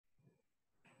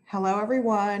Hello,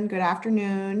 everyone. Good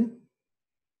afternoon.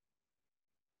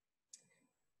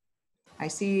 I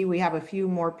see we have a few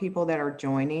more people that are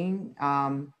joining.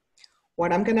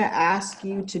 What I'm going to ask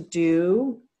you to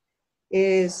do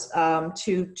is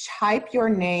to type your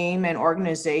name and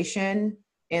organization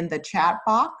in the chat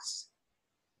box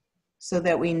so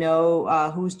that we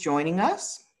know who's joining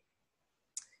us.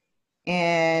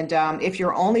 And if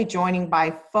you're only joining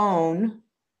by phone,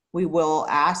 we will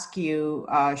ask you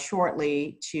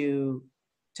shortly to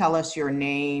tell us your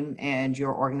name and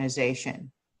your organization.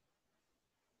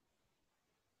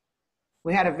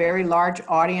 We had a very large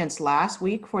audience last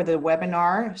week for the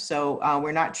webinar, so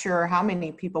we're not sure how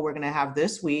many people we're going to have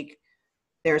this week.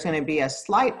 There's going to be a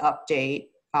slight update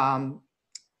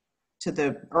to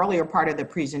the earlier part of the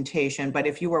presentation, but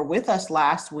if you were with us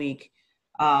last week,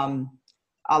 a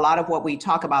lot of what we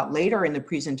talk about later in the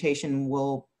presentation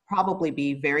will probably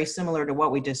be very similar to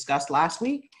what we discussed last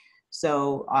week.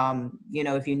 So, you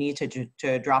know, if you need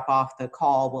to drop off the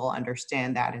call, we'll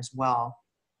understand that as well.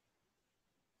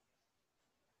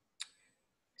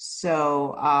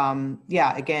 So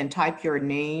yeah, again, type your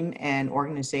name and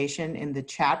organization in the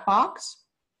chat box.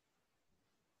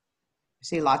 I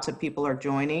see lots of people are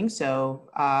joining, so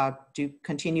do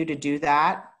continue to do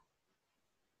that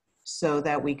so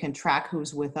that we can track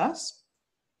who's with us.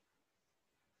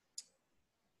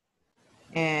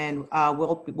 And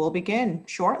we'll begin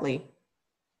shortly.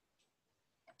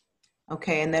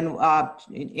 Okay, and then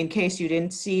in case you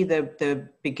didn't see the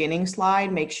beginning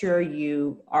slide, make sure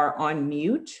you are on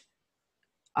mute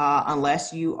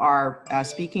unless you are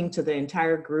speaking to the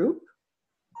entire group.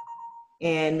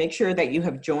 And make sure that you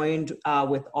have joined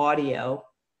with audio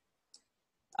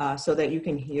so that you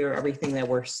can hear everything that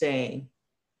we're saying.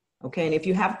 Okay, and if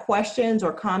you have questions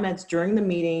or comments during the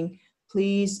meeting,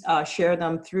 please share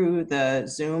them through the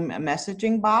Zoom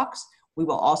messaging box. We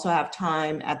will also have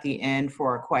time at the end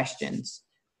for questions.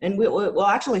 And we'll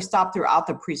actually stop throughout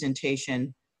the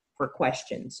presentation for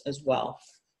questions as well.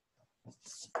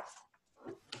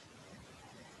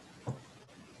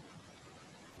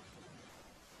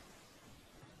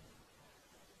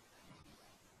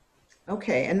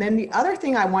 Okay, and then the other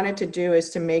thing I wanted to do is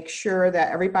to make sure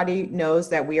that everybody knows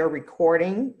that we are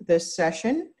recording this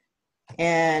session.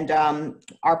 And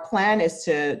our plan is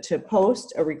to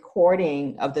post a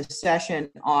recording of the session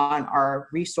on our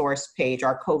resource page,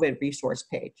 our COVID resource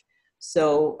page.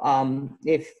 So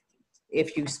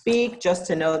if you speak, just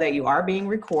to know that you are being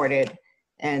recorded.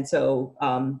 And so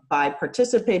by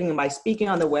participating and by speaking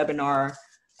on the webinar,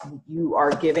 you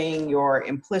are giving your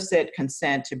implicit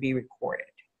consent to be recorded.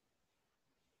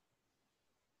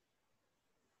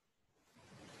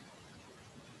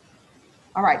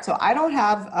 All right, so I don't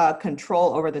have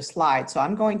control over the slides, so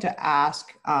I'm going to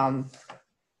ask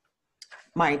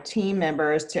my team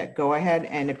members to go ahead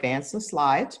and advance the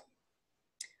slides.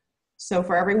 So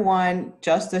for everyone,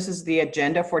 this is the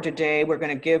agenda for today. We're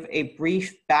going to give a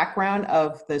brief background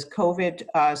of this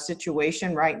COVID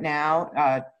situation right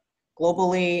now,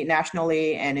 globally,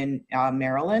 nationally, and in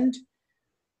Maryland.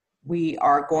 We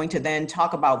are going to then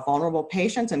talk about vulnerable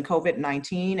patients and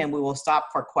COVID-19, and we will stop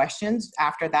for questions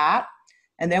after that.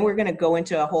 And then we're going to go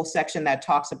into a whole section that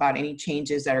talks about any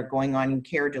changes that are going on in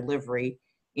care delivery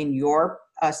in your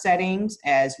settings,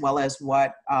 as well as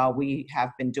what we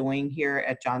have been doing here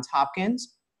at Johns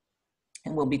Hopkins.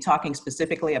 And we'll be talking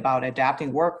specifically about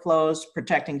adapting workflows,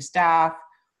 protecting staff,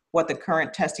 what the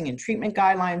current testing and treatment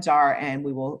guidelines are, and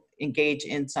we will engage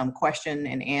in some question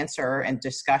and answer and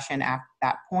discussion at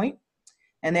that point.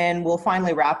 And then we'll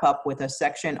finally wrap up with a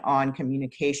section on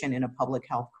communication in a public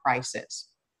health crisis.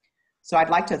 So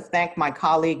I'd like to thank my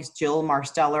colleagues, Jill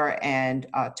Marsteller and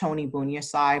Tony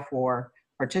Bunyasai, for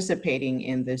participating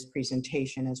in this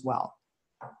presentation as well.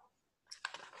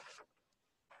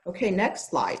 Okay, next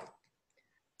slide.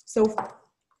 So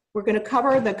we're going to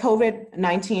cover the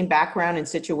COVID-19 background and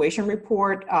situation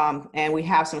report, and we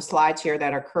have some slides here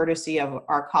that are courtesy of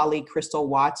our colleague, Crystal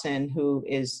Watson, who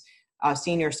is a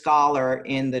senior scholar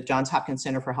in the Johns Hopkins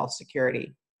Center for Health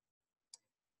Security.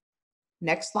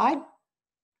 Next slide.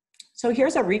 So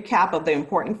here's a recap of the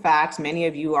important facts. Many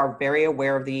of you are very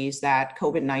aware of these, that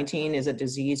COVID-19 is a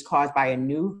disease caused by a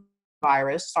new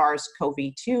virus,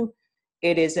 SARS-CoV-2.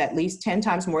 It is at least 10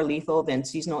 times more lethal than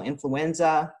seasonal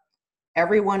influenza.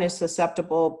 Everyone is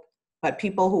susceptible, but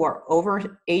people who are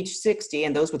over age 60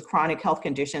 and those with chronic health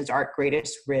conditions are at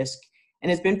greatest risk.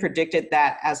 And it's been predicted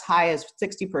that as high as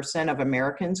 60% of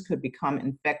Americans could become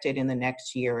infected in the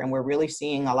next year. And we're really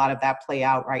seeing a lot of that play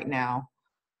out right now.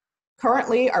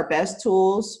 Currently, our best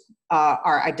tools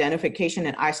are identification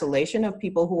and isolation of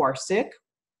people who are sick,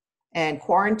 and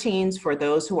quarantines for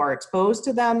those who are exposed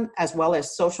to them, as well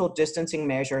as social distancing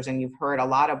measures. And you've heard a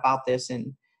lot about this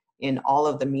in all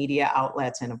of the media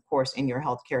outlets and of course in your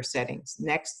healthcare settings.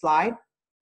 Next slide.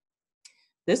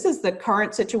 This is the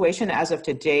current situation as of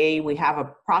today. We have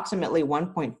approximately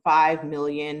 1.5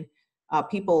 million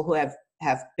people who have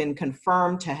been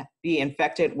confirmed to be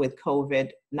infected with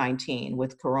COVID-19,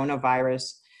 with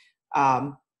coronavirus,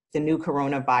 the new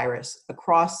coronavirus.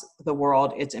 Across the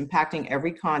world, it's impacting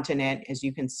every continent, as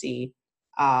you can see.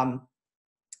 Some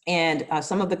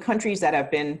of the countries that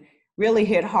have been really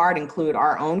hit hard include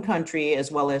our own country,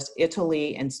 as well as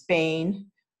Italy and Spain,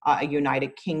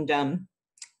 United Kingdom,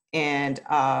 and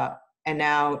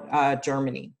now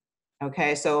Germany.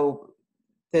 Okay, so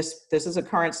this is a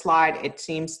current slide. It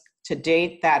seems to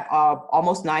date that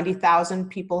almost 90,000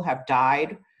 people have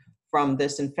died from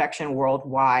this infection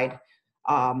worldwide,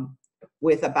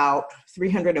 with about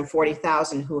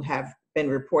 340,000 who have been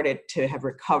reported to have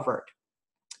recovered.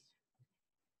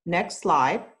 Next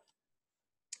slide.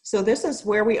 So this is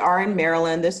where we are in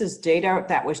Maryland. This is data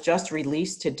that was just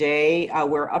released today.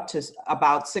 We're up to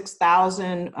about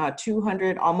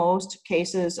 6,200 almost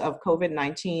cases of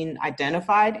COVID-19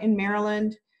 identified in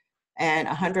Maryland, and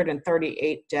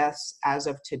 138 deaths as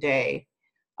of today,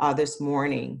 this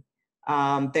morning.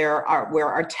 Where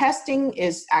our testing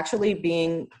is actually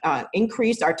being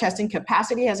increased, our testing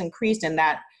capacity has increased, and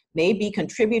that may be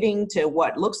contributing to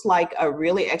what looks like a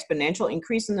really exponential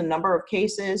increase in the number of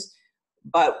cases.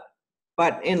 But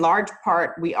in large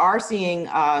part, we are seeing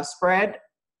spread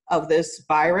of this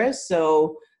virus.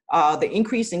 So the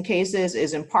increase in cases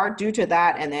is in part due to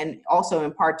that, and then also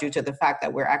in part due to the fact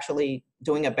that we're actually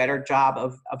doing a better job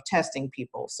of testing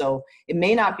people. So it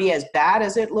may not be as bad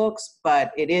as it looks,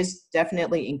 but it is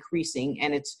definitely increasing,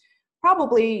 and it's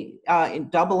probably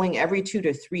doubling every 2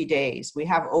 to 3 days. We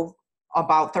have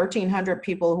about 1,300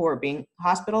 people who are being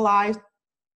hospitalized,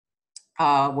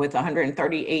 with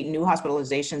 138 new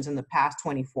hospitalizations in the past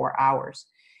 24 hours.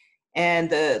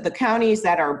 And the counties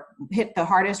that are hit the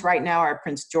hardest right now are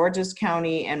Prince George's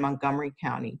County and Montgomery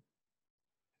County.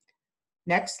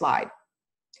 Next slide.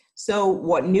 So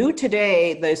what new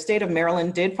today, the state of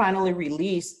Maryland did finally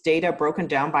release data broken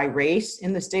down by race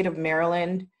in the state of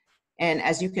Maryland. And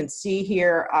as you can see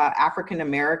here, African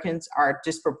Americans are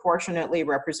disproportionately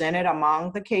represented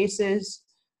among the cases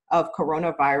of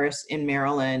coronavirus in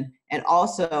Maryland, and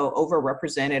also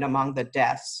overrepresented among the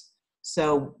deaths.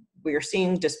 So we're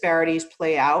seeing disparities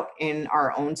play out in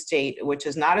our own state, which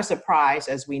is not a surprise,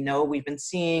 as we know we've been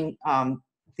seeing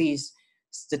these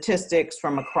statistics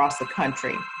from across the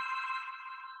country.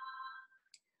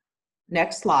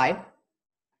 Next slide.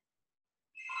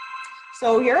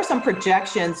 So here are some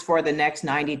projections for the next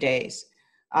 90 days.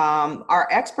 Our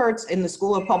experts in the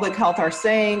School of Public Health are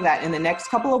saying that in the next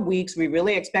couple of weeks, we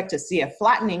really expect to see a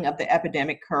flattening of the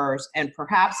epidemic curves and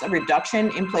perhaps a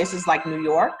reduction in places like New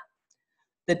York.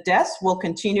 The deaths will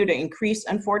continue to increase,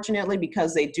 unfortunately,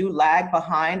 because they do lag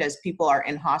behind as people are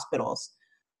in hospitals.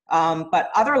 But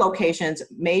other locations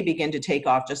may begin to take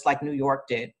off just like New York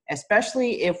did,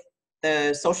 especially if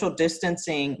the social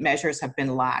distancing measures have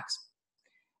been lax.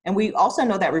 And we also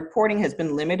know that reporting has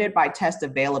been limited by test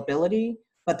availability,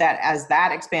 but that as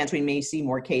that expands, we may see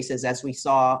more cases, as we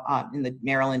saw in the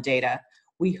Maryland data.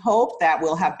 We hope that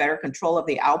we'll have better control of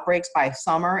the outbreaks by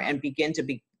summer and begin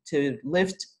to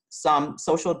lift some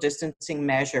social distancing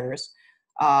measures,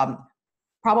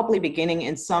 probably beginning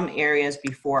in some areas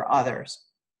before others.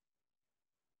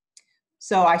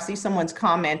 So I see someone's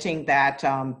commenting that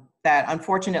that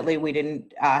unfortunately we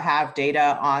didn't have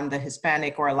data on the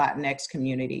Hispanic or Latinx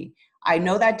community. I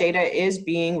know that data is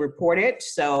being reported,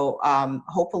 so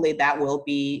hopefully that will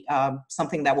be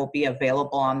something that will be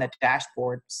available on the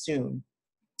dashboard soon.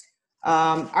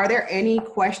 Are there any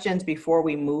questions before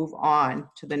we move on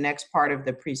to the next part of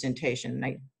the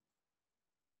presentation?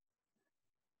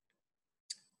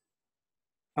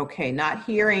 Okay, not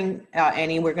hearing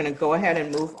any, we're going to go ahead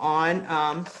and move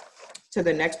on to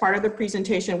the next part of the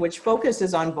presentation, which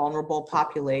focuses on vulnerable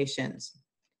populations,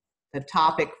 the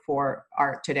topic for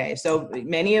our today. So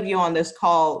many of you on this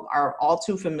call are all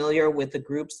too familiar with the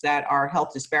groups that are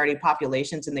health disparity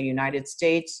populations in the United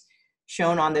States,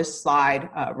 shown on this slide: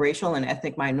 racial and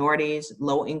ethnic minorities,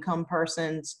 low-income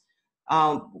persons,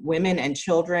 women and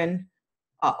children,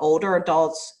 older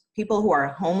adults, people who are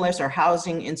homeless or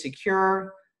housing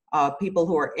insecure, people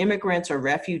who are immigrants or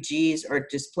refugees or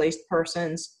displaced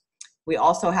persons. We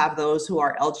also have those who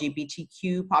are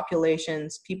LGBTQ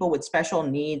populations, people with special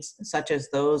needs, such as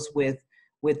those with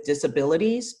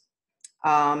disabilities.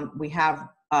 We have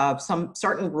some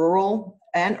certain rural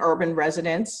and urban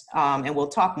residents, and we'll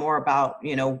talk more about,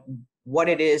 what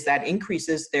it is that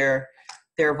increases their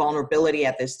vulnerability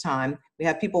at this time. We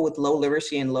have people with low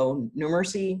literacy and low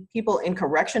numeracy, people in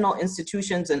correctional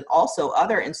institutions and also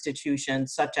other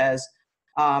institutions such as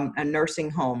nursing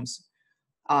homes.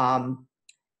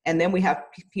 And then we have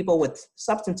people with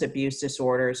substance abuse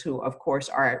disorders who, of course,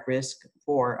 are at risk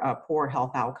for poor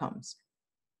health outcomes.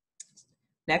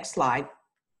 Next slide.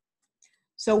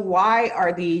 So why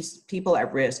are these people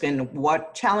at risk, and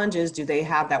what challenges do they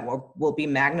have that will be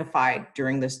magnified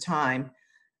during this time?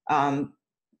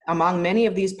 Among many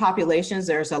of these populations,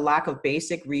 there's a lack of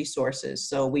basic resources.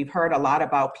 So we've heard a lot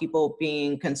about people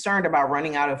being concerned about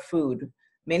running out of food.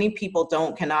 Many people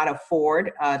cannot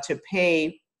afford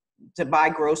to buy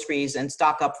groceries and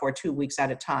stock up for 2 weeks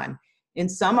at a time. In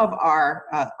some of our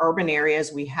urban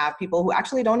areas, we have people who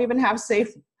actually don't even have safe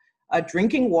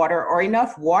drinking water or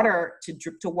enough water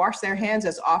to wash their hands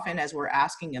as often as we're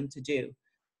asking them to do.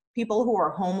 People who are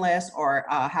homeless or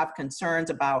have concerns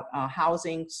about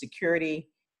housing security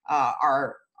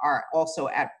are also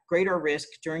at greater risk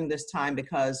during this time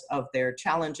because of their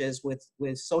challenges with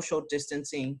social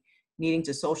distancing, needing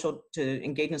to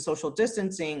engage in social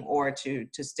distancing or to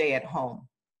stay at home.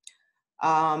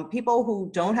 People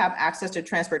who don't have access to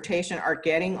transportation are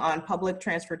getting on public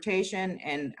transportation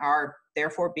and are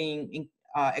therefore being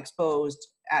exposed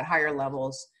at higher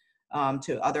levels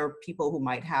to other people who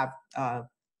might have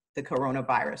the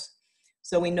coronavirus.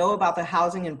 So we know about the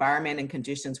housing environment and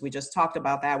conditions. We just talked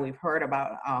about that. We've heard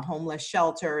about homeless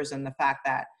shelters and the fact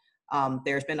that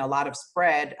there's been a lot of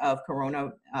spread of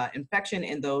corona infection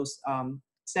in those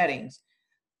settings.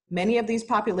 Many of these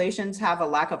populations have a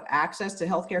lack of access to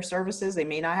healthcare services. They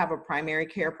may not have a primary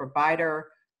care provider,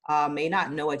 may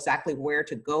not know exactly where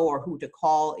to go or who to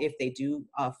call if they do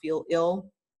feel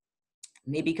ill,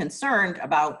 may be concerned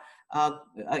about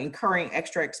incurring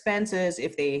extra expenses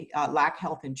if they lack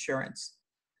health insurance.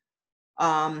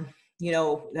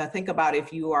 Think about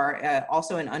if you are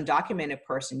also an undocumented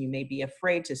person, you may be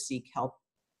afraid to seek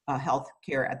health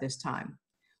care at this time.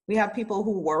 We have people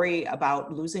who worry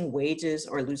about losing wages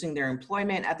or losing their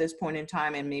employment at this point in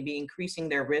time and maybe increasing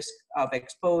their risk of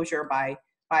exposure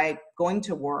by going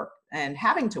to work and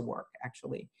having to work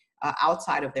actually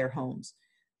outside of their homes.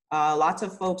 Lots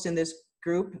of folks in this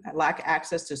group lack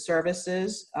access to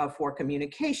services for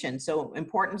communication. So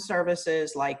important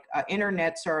services like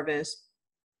internet service,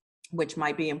 which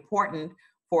might be important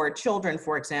for children,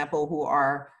 for example, who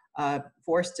are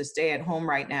forced to stay at home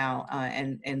right now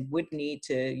and would need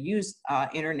to use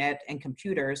internet and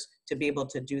computers to be able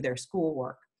to do their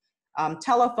schoolwork.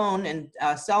 Telephone and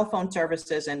cell phone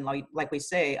services, and like we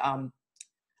say,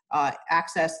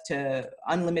 access to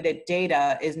unlimited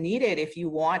data is needed if you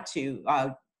want to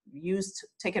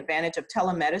take advantage of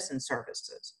telemedicine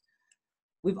services.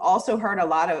 We've also heard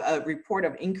a report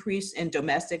of increase in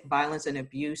domestic violence and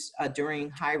abuse during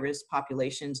high-risk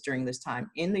populations during this time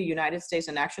in the United States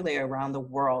and actually around the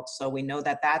world. So we know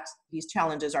that these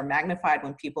challenges are magnified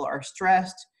when people are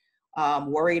stressed,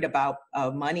 worried about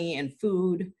money and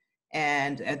food,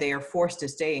 and they are forced to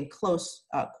stay in close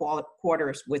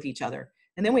quarters with each other.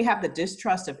 And then we have the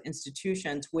distrust of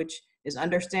institutions, which is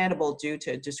understandable due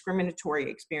to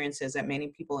discriminatory experiences that many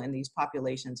people in these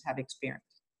populations have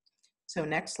experienced. So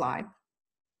next slide.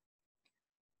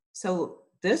 So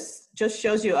this just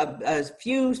shows you a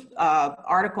few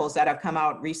articles that have come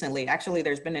out recently. Actually,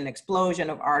 there's been an explosion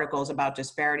of articles about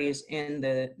disparities in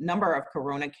the number of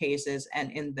corona cases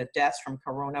and in the deaths from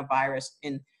coronavirus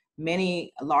in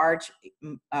many large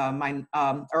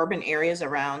urban areas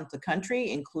around the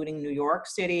country, including New York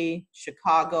City,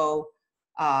 Chicago,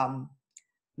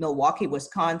 Milwaukee,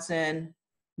 Wisconsin,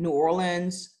 New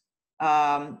Orleans,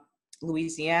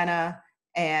 Louisiana,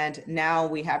 and now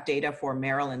we have data for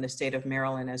Maryland, the state of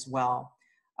Maryland as well.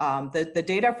 The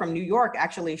data from New York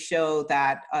actually show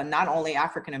that not only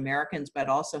African Americans, but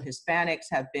also Hispanics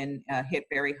have been hit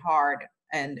very hard.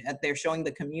 And they're showing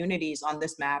the communities on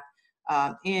this map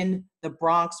in the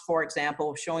Bronx, for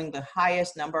example, showing the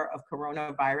highest number of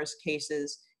coronavirus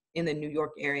cases in the New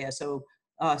York area. So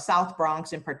South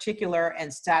Bronx in particular,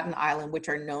 and Staten Island, which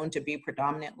are known to be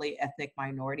predominantly ethnic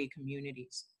minority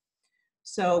communities.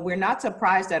 So we're not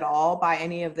surprised at all by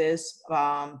any of this,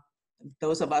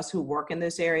 those of us who work in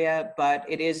this area, but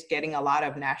it is getting a lot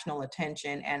of national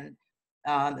attention, and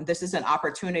this is an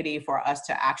opportunity for us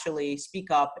to actually speak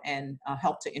up and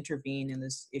help to intervene in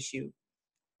this issue.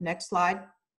 Next slide.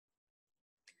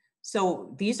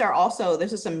 So this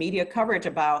is some media coverage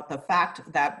about the fact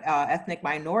that ethnic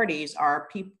minorities are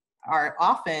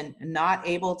often not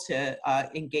able to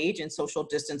engage in social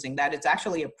distancing, that it's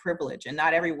actually a privilege and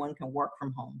not everyone can work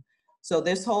from home. So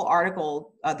this whole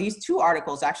article, these two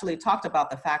articles actually talked about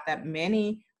the fact that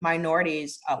many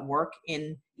minorities work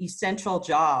in essential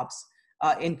jobs,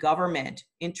 in government,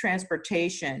 in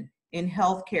transportation, in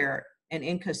healthcare, and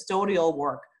in custodial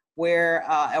work, where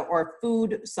or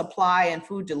food supply and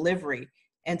food delivery.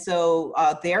 And so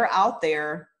they're out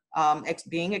there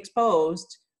being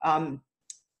exposed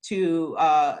to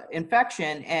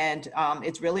infection, and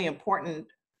it's really important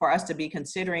for us to be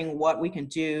considering what we can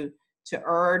do to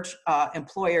urge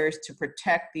employers to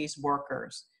protect these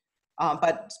workers.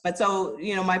 But so,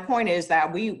 you know, my point is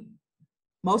that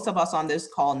most of us on this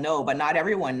call know, but not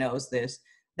everyone knows this,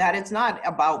 that it's not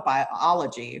about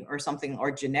biology or something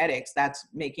or genetics that's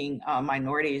making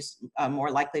minorities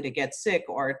more likely to get sick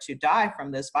or to die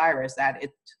from this virus, that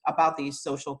it's about these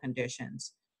social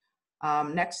conditions.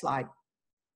 Next slide.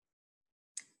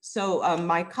 So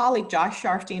my colleague Josh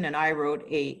Sharfstein and I wrote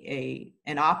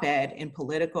an op-ed in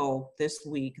Politico this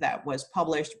week that was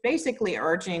published, basically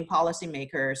urging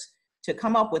policymakers to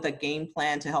come up with a game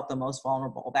plan to help the most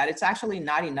vulnerable, that it's actually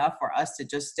not enough for us to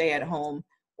just stay at home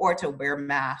or to wear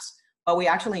masks, but we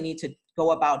actually need to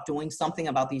go about doing something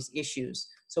about these issues.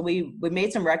 So we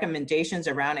made some recommendations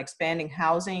around expanding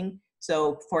housing.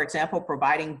 So for example,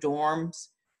 providing dorms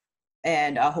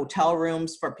and hotel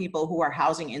rooms for people who are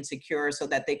housing insecure so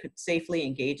that they could safely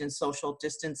engage in social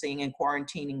distancing and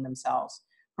quarantining themselves.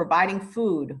 Providing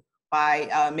food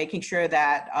by making sure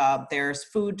that there's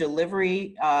food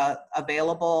delivery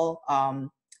available,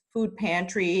 food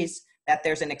pantries, that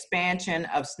there's an expansion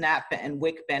of SNAP and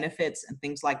WIC benefits and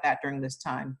things like that during this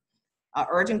time.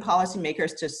 Urging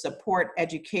policymakers to support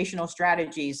educational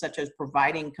strategies such as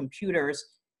providing computers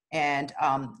and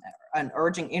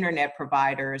urging internet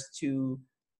providers to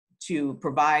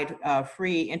provide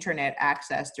free internet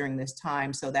access during this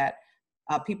time so that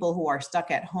people who are stuck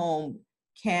at home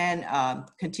can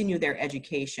continue their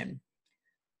education.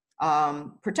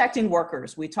 Protecting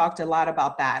workers, we talked a lot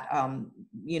about that.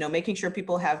 You know, making sure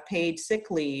people have paid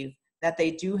sick leave, that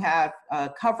they do have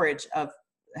coverage of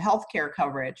healthcare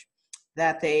coverage,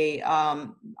 that they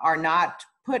are not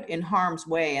put in harm's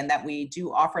way, and that we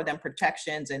do offer them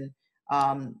protections and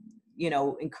you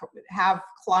know, have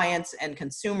clients and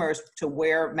consumers to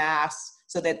wear masks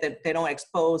so that they don't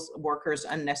expose workers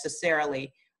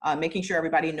unnecessarily. Making sure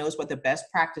everybody knows what the best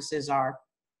practices are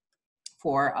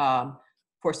for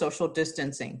social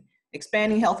distancing.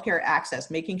 Expanding healthcare access,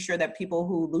 making sure that people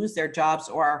who lose their jobs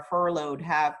or are furloughed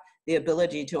have the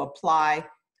ability to apply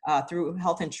through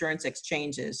health insurance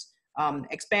exchanges.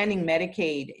 Expanding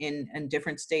Medicaid in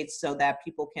different states so that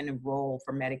people can enroll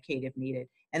for Medicaid if needed.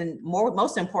 And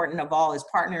most important of all is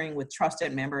partnering with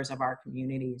trusted members of our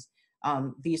communities.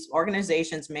 These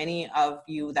organizations, many of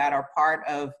you that are part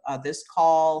of this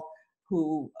call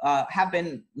who have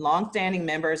been longstanding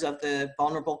members of the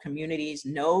vulnerable communities,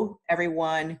 know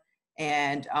everyone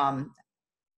and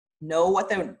know what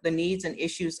the needs and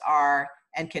issues are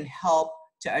and can help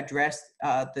to address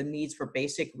the needs for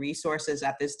basic resources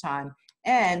at this time,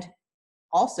 and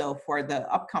also for the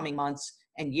upcoming months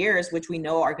and years, which we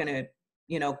know are going to,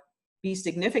 you know, be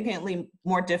significantly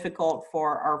more difficult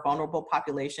for our vulnerable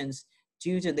populations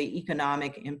due to the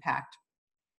economic impact.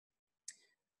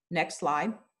 Next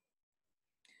slide.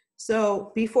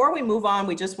 So before we move on,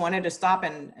 we just wanted to stop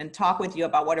and talk with you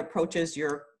about what approaches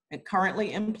you're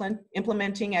currently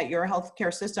implementing at your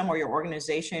healthcare system or your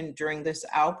organization during this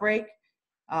outbreak.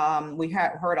 We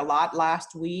heard a lot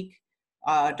last week.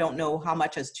 Don't know how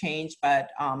much has changed, but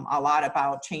a lot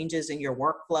about changes in your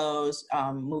workflows,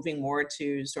 moving more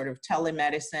to sort of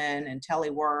telemedicine and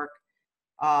telework,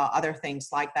 other things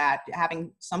like that.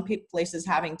 Having some places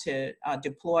having to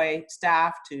deploy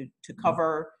staff to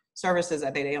cover services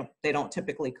that they don't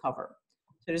typically cover.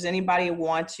 So does anybody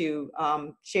want to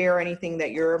share anything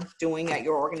that you're doing at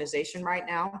your organization right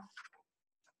now?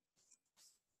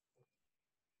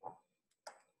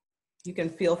 You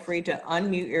can feel free to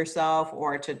unmute yourself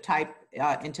or to type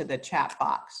into the chat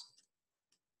box.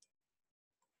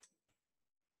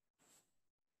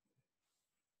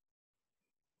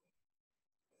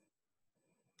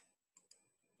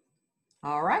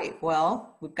 All right,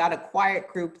 well, we've got a quiet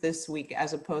group this week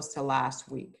as opposed to last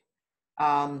week.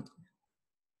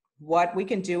 What we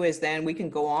can do is then we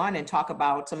can go on and talk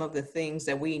about some of the things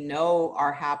that we know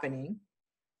are happening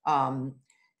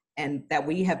and that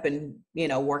we have been, you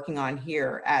know, working on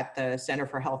here at the Center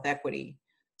for Health Equity.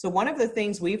 So one of the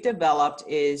things we've developed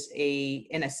is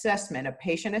an assessment, a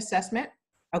patient assessment.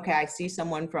 Okay, I see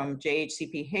someone from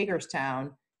JHCP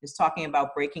Hagerstown is talking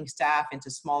about breaking staff into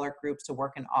smaller groups to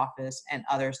work in office and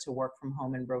others to work from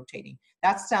home and rotating.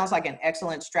 That sounds like an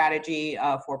excellent strategy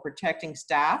for protecting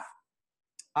staff.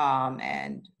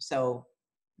 And so,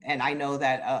 and I know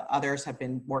that others have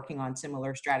been working on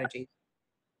similar strategies.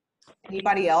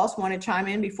 Anybody else want to chime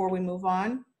in before we move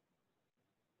on?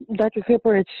 Dr.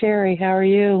 Cooper, it's Sherry. How are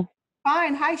you?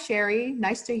 Fine. Hi, Sherry.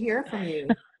 Nice to hear from you.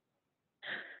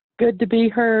 Good to be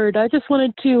heard. I just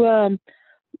wanted to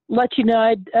let you know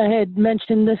I had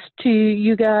mentioned this to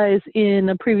you guys in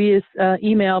a previous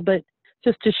email, but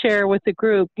just to share with the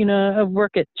group, you know, I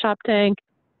work at Chop Tank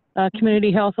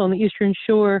Community Health on the Eastern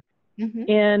Shore,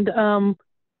 and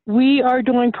we are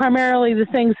doing primarily the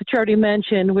things that you already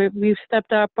mentioned. We've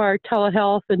stepped up our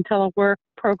telehealth and telework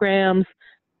programs.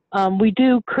 We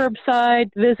do curbside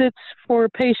visits for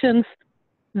patients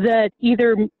that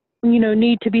either, you know,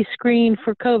 need to be screened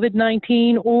for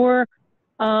COVID-19 or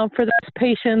for those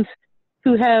patients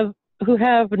who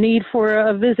have need for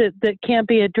a visit that can't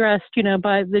be addressed, you know,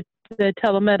 by the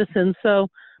telemedicine. So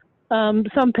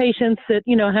some patients that,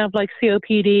 you know, have like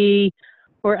COPD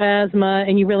or asthma,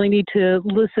 and you really need to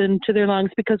listen to their lungs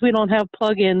because we don't have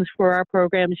plugins for our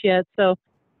programs yet. So,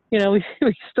 you know, we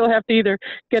still have to either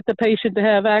get the patient to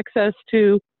have access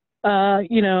to,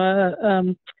 you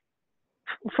know,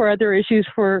 for other issues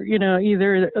for, you know,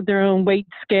 either their own weight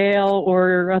scale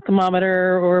or a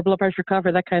thermometer or blood pressure cuff,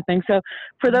 that kind of thing. So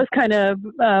for those kind of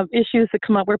issues that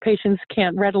come up where patients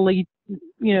can't readily,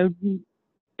 you know,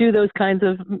 do those kinds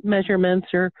of measurements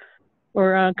or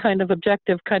kind of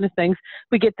objective kind of things,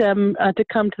 we get them to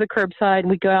come to the curbside, and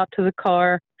we go out to the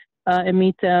car and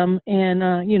meet them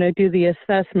and, you know, do the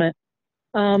assessment.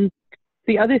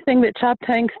 The other thing that Chop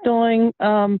Tank's doing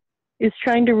is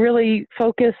trying to really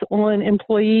focus on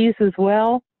employees as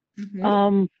well.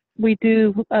 We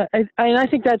do, I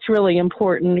think that's really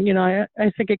important. You know,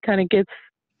 I think it kind of gets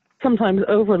sometimes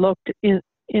overlooked in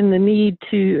the need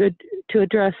to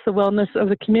address the wellness of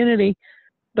the community.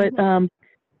 But,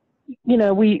 you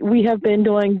know, we have been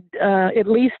doing at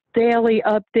least daily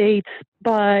updates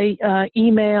by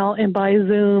email and by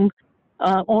Zoom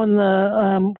on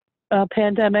the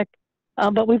pandemic.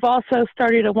 But we've also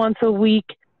started a once a week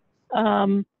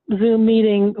Zoom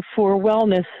meeting for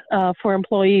wellness for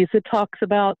employees. It talks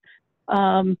about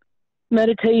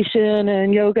meditation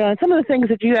and yoga and some of the things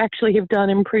that you actually have done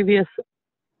in previous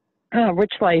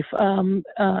Rich Life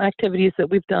activities that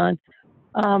we've done.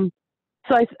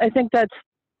 So I think that's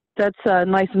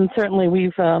nice, and certainly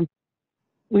we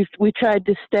tried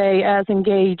to stay as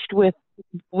engaged with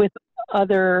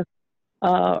other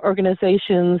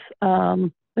organizations,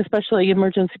 especially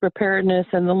emergency preparedness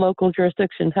and the local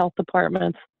jurisdiction health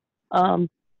departments,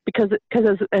 because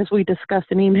as we discussed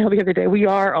in email the other day, we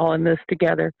are all in this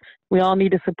together. We all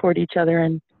need to support each other,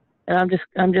 and I'm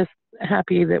just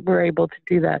happy that we're able to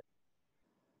do that.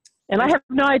 And I have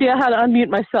no idea how to unmute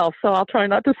myself, so I'll try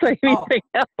not to say anything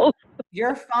else.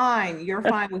 You're fine. You're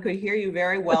fine. We could hear you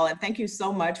very well. And thank you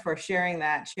so much for sharing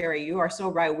that, Sherry. You are so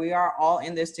right. We are all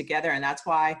in this together. And that's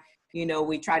why, you know,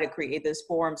 we try to create this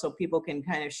forum so people can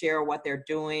kind of share what they're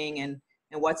doing and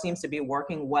what seems to be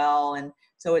working well. And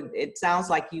so it sounds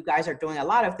like you guys are doing a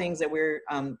lot of things that we're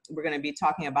going to be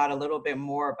talking about a little bit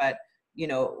more. But, you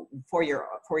know, for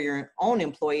your own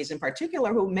employees in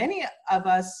particular, who many of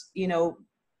us, you know,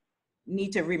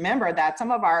 need to remember that some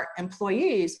of our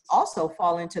employees also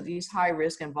fall into these high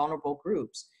risk and vulnerable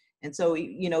groups. And so,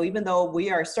 you know, even though we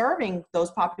are serving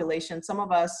those populations, some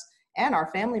of us and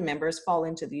our family members fall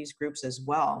into these groups as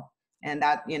well. And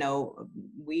that, you know,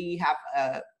 we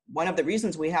have one of the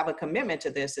reasons we have a commitment to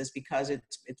this is because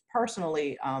it's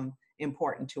personally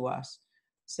important to us.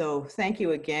 So thank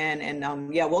you again.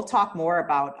 And yeah, we'll talk more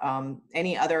about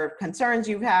any other concerns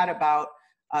you've had about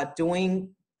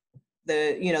doing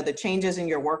the changes in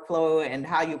your workflow and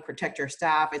how you protect your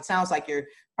staff. It sounds like you're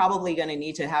probably going to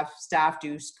need to have staff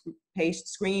do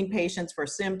screen patients for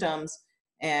symptoms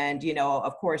and, you know,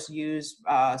 of course, use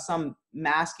some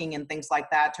masking and things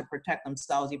like that to protect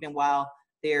themselves, even while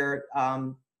they're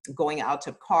going out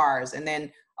to cars. And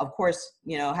then, of course,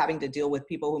 you know, having to deal with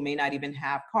people who may not even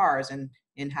have cars and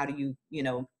how do you, you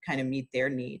know, kind of meet their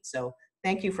needs. So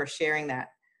thank you for sharing that.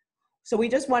 So we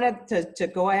just wanted to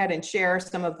go ahead and share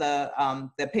some of the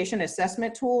patient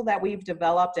assessment tool that we've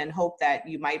developed and hope that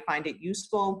you might find it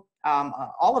useful.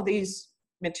 All of these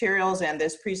materials and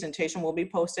this presentation will be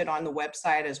posted on the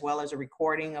website, as well as a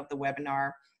recording of the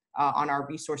webinar on our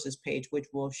resources page, which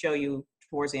we'll show you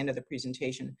towards the end of the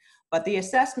presentation. But the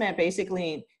assessment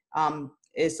basically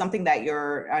is something that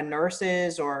your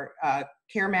nurses or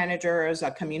care managers,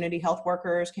 community health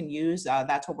workers can use.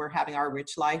 That's what we're having our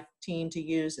Rich Life team to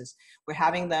use. Is we're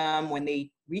having them, when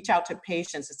they reach out to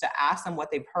patients, is to ask them what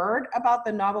they've heard about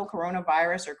the novel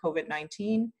coronavirus or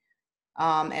COVID-19,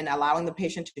 and allowing the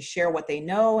patient to share what they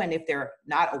know. And if they're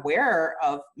not aware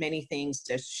of many things,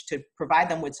 to provide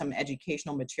them with some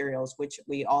educational materials, which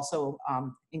we also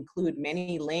include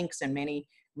many links and many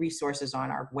resources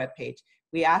on our webpage.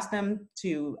 We ask them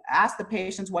to ask the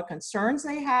patients what concerns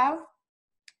they have,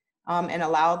 and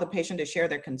allow the patient to share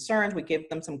their concerns. We give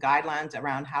them some guidelines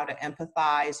around how to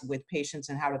empathize with patients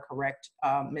and how to correct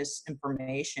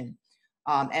misinformation,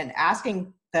 and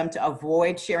asking them to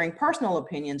avoid sharing personal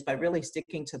opinions, but really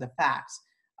sticking to the facts,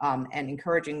 and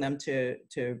encouraging them to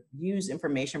use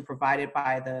information provided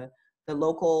by the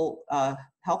local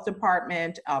health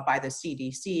department, by the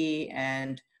CDC,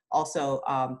 and also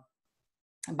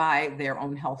by their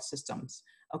own health systems.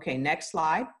 Okay, next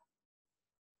slide.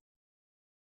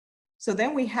 So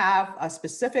then we have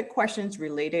specific questions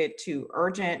related to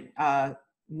urgent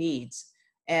needs.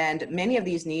 And many of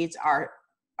these needs are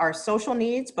social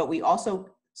needs, but we also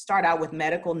start out with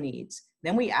medical needs.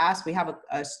 Then we have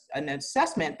an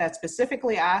assessment that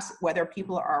specifically asks whether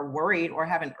people are worried or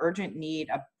have an urgent need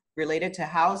related to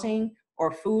housing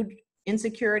or food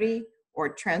insecurity or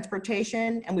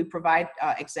transportation. And we provide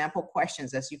example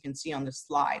questions, as you can see on the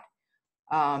slide.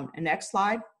 Next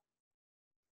slide.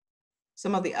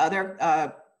 Some of the other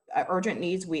urgent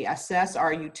needs we assess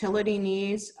are utility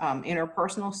needs,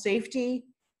 interpersonal safety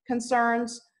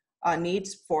concerns,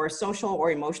 needs for social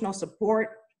or emotional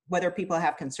support, whether people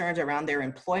have concerns around their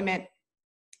employment.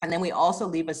 And then we also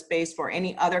leave a space for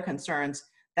any other concerns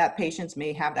that patients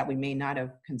may have that we may not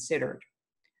have considered.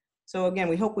 So again,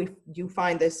 we hope you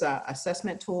find this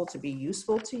assessment tool to be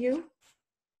useful to you.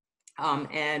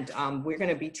 We're going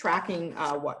to be tracking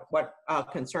what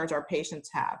concerns our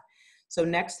patients have. So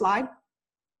next slide.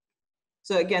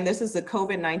 So again, this is the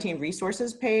COVID-19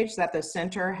 resources page that the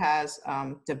center has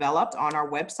developed on our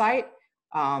website.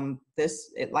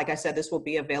 Like I said, this will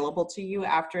be available to you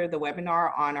after the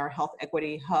webinar on our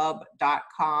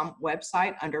healthequityhub.com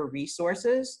website under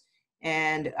resources.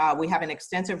 And we have an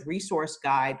extensive resource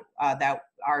guide that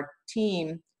our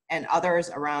team and others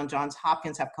around Johns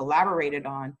Hopkins have collaborated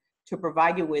on to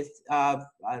provide you with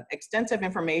extensive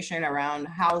information around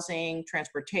housing,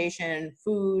 transportation,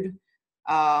 food,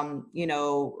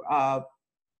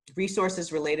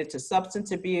 resources related to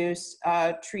substance abuse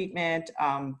treatment,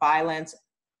 violence,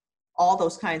 all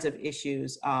those kinds of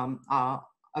issues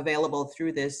available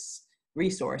through this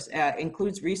resource.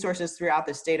 Includes resources throughout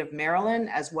the state of Maryland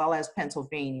as well as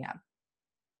Pennsylvania.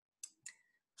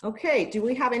 Okay, do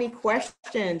we have any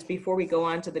questions before we go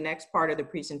on to the next part of the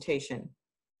presentation?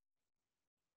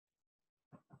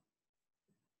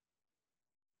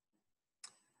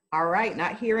 All right,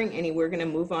 not hearing any, we're going to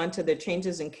move on to the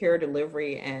changes in care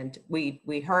delivery. And we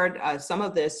heard some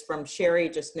of this from Sherry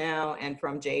just now and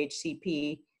from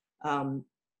JHCP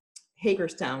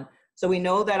Hagerstown. So we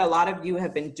know that a lot of you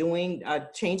have been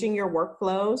changing your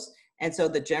workflows. And so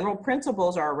the general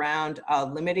principles are around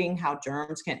limiting how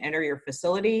germs can enter your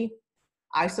facility,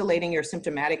 isolating your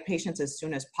symptomatic patients as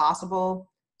soon as possible.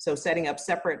 So setting up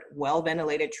separate,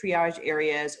 well-ventilated triage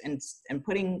areas and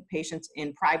putting patients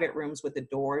in private rooms with the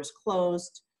doors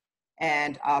closed,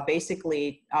 and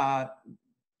basically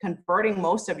converting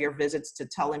most of your visits to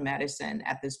telemedicine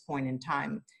at this point in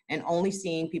time, and only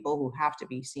seeing people who have to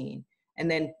be seen. And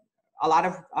then a lot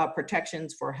of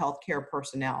protections for healthcare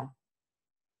personnel.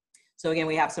 So again,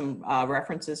 we have some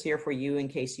references here for you in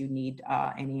case you need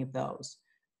any of those.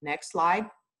 Next slide.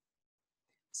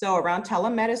 So around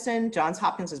telemedicine, Johns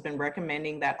Hopkins has been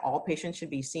recommending that all patients should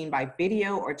be seen by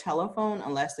video or telephone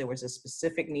unless there was a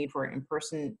specific need for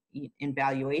in-person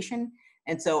evaluation.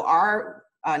 And so our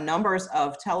numbers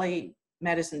of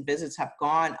telemedicine visits have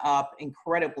gone up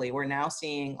incredibly. We're now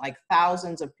seeing like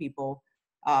thousands of people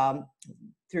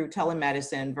through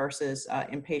telemedicine versus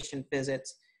inpatient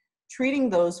visits. Treating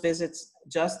those visits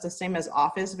just the same as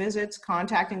office visits,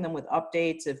 contacting them with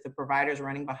updates if the provider's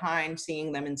running behind,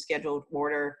 seeing them in scheduled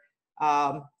order,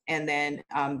 and then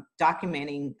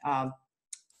documenting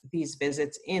these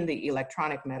visits in the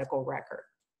electronic medical record.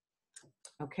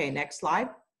 Okay, next slide.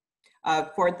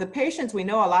 For the patients, we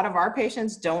know a lot of our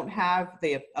patients don't have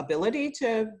the ability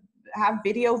to have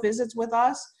video visits with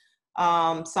us.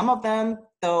 Some of them,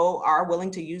 though, are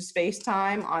willing to use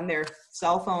FaceTime on their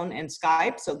cell phone and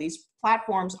Skype. So these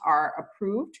platforms are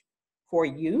approved for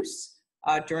use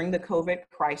during the COVID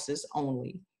crisis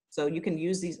only. So you can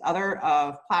use these other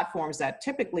platforms that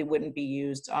typically wouldn't be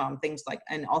used, things like,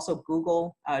 and also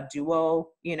Google Duo,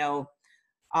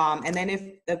 and then if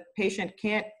the patient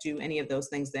can't do any of those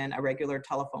things, then a regular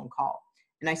telephone call.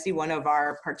 And I see one of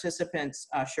our participants,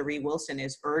 Cherie Wilson,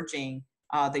 is urging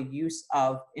the use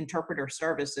of interpreter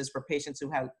services for patients who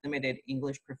have limited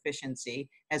English proficiency,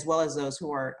 as well as those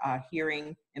who are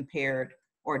hearing impaired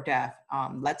or deaf.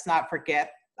 Let's not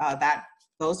forget that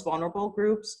those vulnerable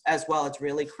groups as well. It's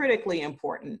really critically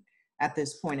important at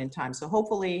this point in time. So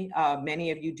hopefully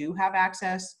many of you do have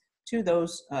access to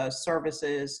those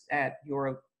services at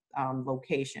your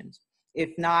locations.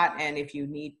 If not, and if you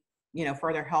need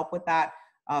further help with that,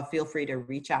 feel free to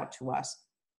reach out to us.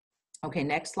 Okay,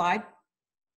 next slide.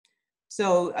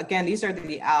 So again, these are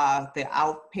the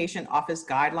outpatient office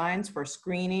guidelines for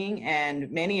screening,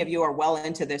 and many of you are well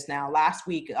into this now. Last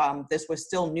week, this was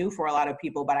still new for a lot of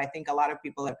people, but I think a lot of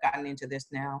people have gotten into this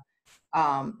now.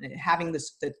 Having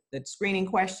the screening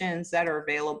questions that are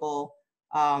available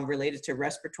related to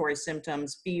respiratory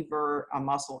symptoms, fever,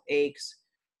 muscle aches,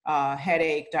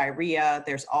 headache, diarrhea.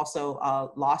 There's also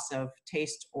loss of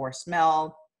taste or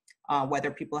smell,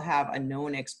 whether people have a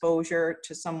known exposure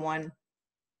to someone.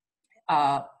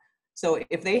 So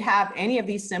if they have any of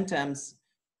these symptoms,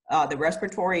 the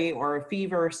respiratory or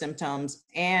fever symptoms,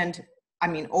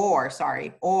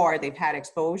 or they've had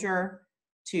exposure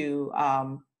to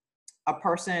a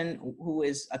person who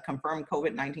is a confirmed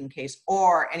COVID-19 case,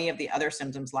 or any of the other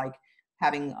symptoms like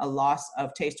having a loss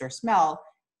of taste or smell,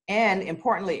 and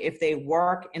importantly, if they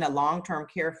work in a long-term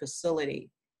care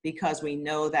facility, because we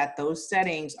know that those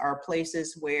settings are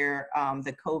places where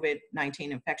the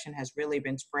COVID-19 infection has really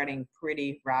been spreading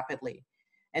pretty rapidly.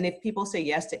 And if people say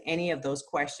yes to any of those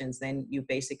questions, then you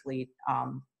basically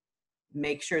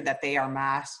make sure that they are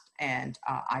masked and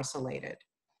isolated.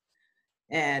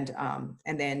 And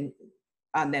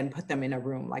then put them in a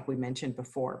room like we mentioned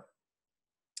before.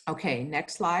 Okay,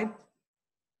 next slide.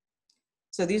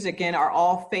 So these again are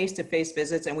all face-to-face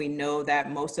visits, and we know that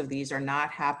most of these are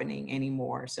not happening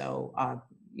anymore. So,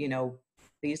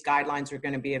 these guidelines are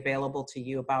going to be available to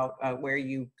you about where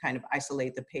you kind of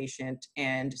isolate the patient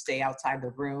and stay outside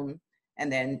the room,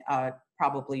 and then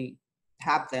probably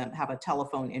have a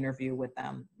telephone interview with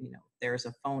them. There's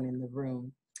a phone in the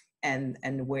room, and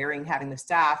having the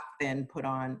staff then put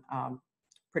on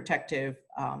protective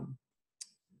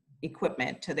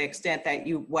equipment to the extent that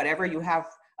whatever you have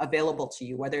available to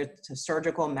you, whether it's a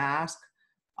surgical mask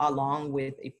along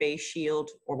with a face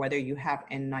shield, or whether you have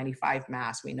N95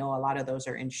 masks. We know a lot of those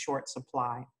are in short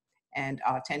supply and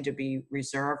tend to be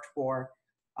reserved for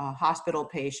hospital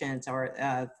patients or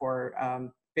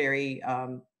for very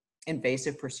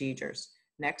invasive procedures.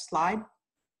 Next slide.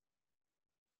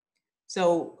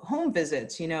 So home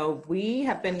visits, we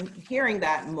have been hearing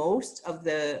that most of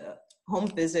the home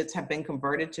visits have been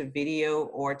converted to video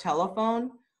or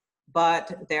telephone,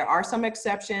 but there are some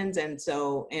exceptions. And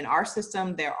so in our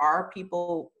system, there are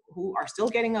people who are still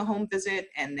getting a home visit,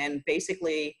 and then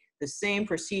basically the same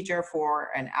procedure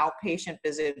for an outpatient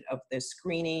visit of the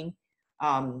screening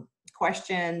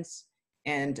questions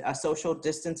and social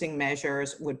distancing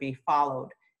measures would be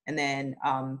followed. And then,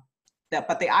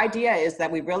 but the idea is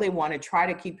that we really want to try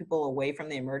to keep people away from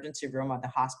the emergency room of the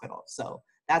hospital. So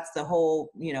that's the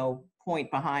whole,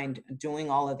 point behind doing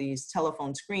all of these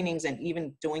telephone screenings, and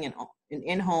even doing an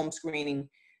in-home screening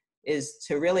is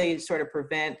to really sort of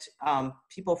prevent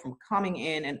people from coming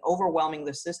in and overwhelming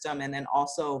the system, and then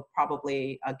also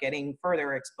probably getting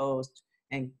further exposed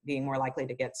and being more likely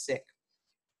to get sick.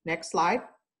 Next slide.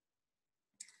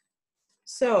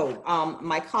 So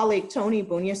my colleague Tony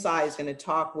Bunyasai is going to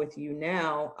talk with you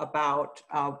now about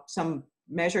some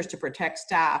measures to protect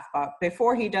staff. But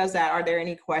before he does that, are there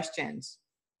any questions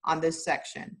on this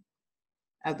section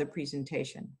of the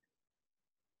presentation?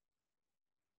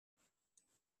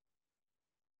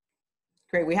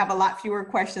 Great, we have a lot fewer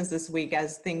questions this week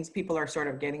as people are sort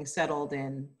of getting settled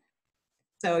in.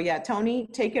 So yeah, Tony,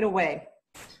 take it away.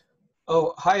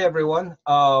 Oh, hi everyone.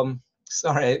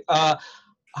 Sorry.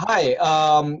 Hi.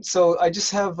 So I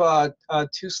just have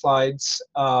 2 slides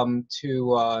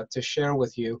to share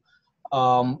with you.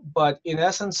 But in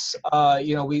essence,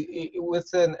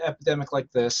 with an epidemic like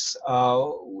this,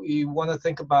 we want to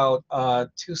think about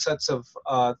 2 sets of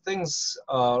things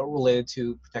related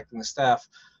to protecting the staff.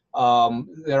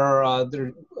 They're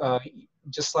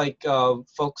just like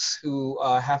folks who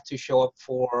have to show up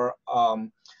for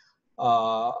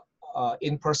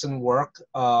in-person work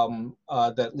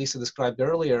that Lisa described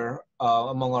earlier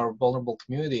among our vulnerable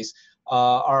communities.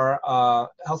 Our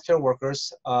healthcare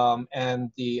workers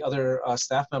and the other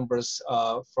staff members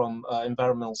from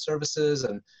environmental services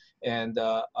and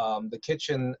the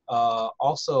kitchen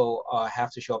also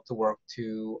have to show up to work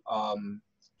to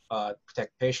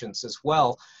protect patients as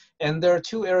well. And there are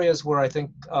 2 areas where I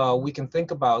think we can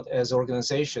think about as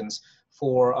organizations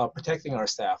for protecting our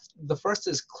staff. The first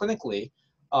is clinically.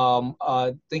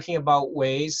 thinking about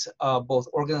ways, both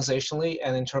organizationally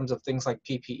and in terms of things like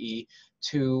PPE,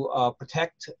 to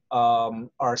protect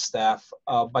our staff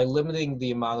by limiting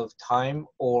the amount of time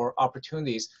or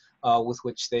opportunities with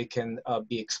which they can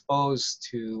be exposed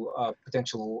to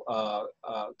potential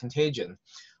contagion.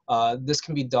 This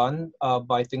can be done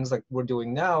by things like we're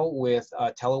doing now with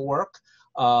telework.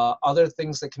 Other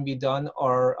things that can be done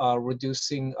are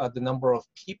reducing the number of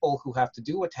people who have to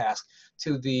do a task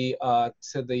to the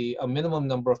minimum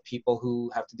number of people who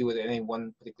have to do it at any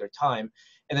one particular time,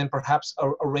 and then perhaps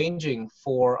arranging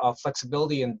for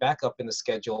flexibility and backup in the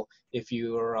schedule if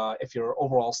your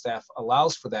overall staff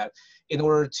allows for that, in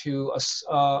order to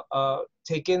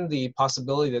take in the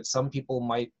possibility that some people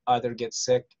might either get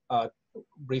sick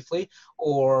briefly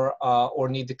or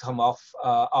need to come off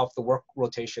the work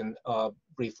rotation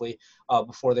briefly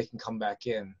before they can come back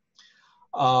in.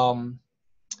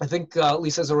 I think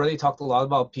Lisa's already talked a lot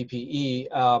about PPE,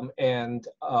 and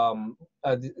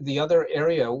the other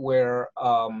area where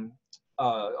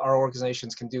our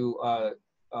organizations can do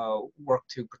work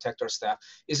to protect our staff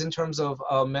is in terms of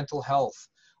mental health.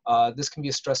 This can be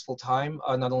a stressful time,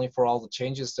 not only for all the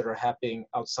changes that are happening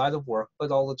outside of work,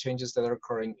 but all the changes that are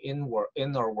occurring in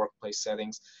our workplace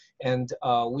settings. And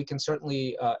we can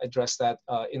certainly address that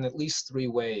in at least 3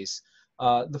 ways.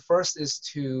 The first is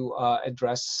to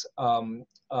address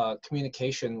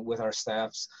communication with our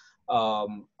staffs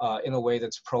in a way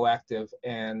that's proactive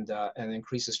and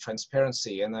increases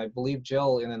transparency. And I believe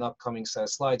Jill, in an upcoming set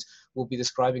of slides, will be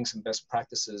describing some best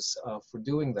practices for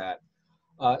doing that.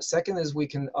 Second is we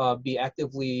can be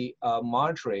actively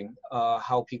monitoring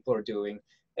how people are doing.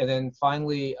 And then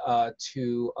finally,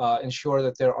 to ensure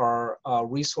that there are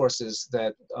resources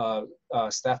that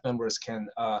staff members can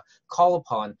call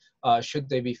upon should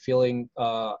they be feeling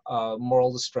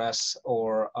moral distress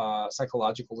or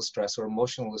psychological distress or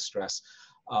emotional distress.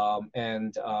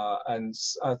 And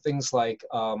things like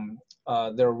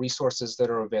there are resources that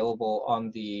are available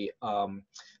on the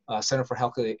Center for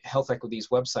Health Equity's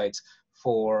websites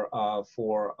for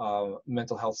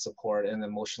mental health support and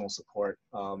emotional support,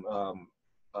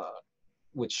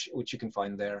 which you can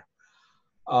find there.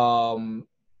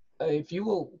 If you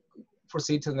will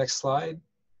proceed to the next slide.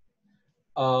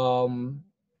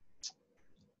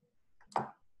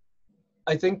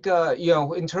 I think,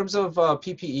 in terms of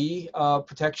PPE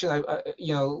protection,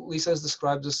 Lisa has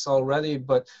described this already,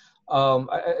 but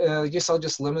I guess I'll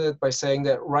just limit it by saying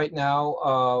that right now,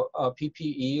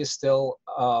 PPE is still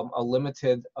a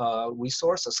limited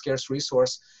resource, a scarce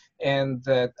resource, and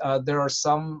that there are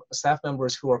some staff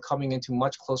members who are coming into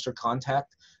much closer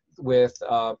contact with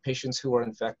patients who are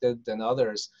infected than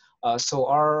others. So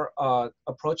our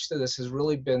approach to this has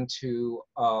really been to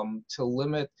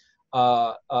limit,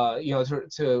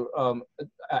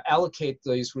 allocate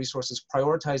these resources,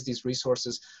 prioritize these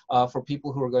resources for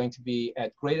people who are going to be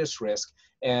at greatest risk,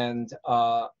 and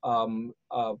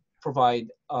provide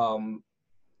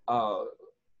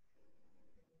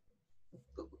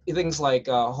things like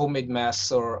homemade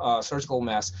masks or surgical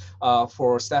masks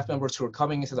for staff members who are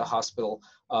coming into the hospital,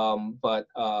 but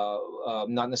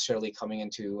not necessarily coming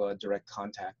into direct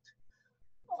contact.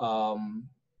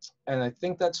 And I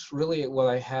think that's really what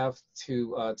I have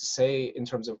to say in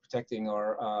terms of protecting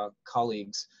our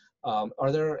colleagues.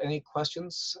 Are there any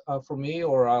questions for me,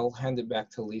 or I'll hand it back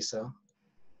to Lisa?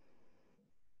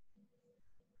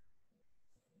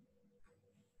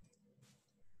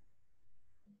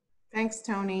 Thanks,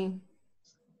 Tony.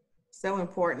 So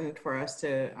important for us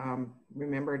to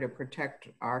remember to protect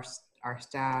our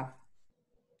staff,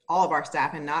 all of our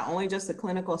staff, and not only just the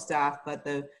clinical staff, but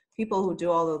the people who do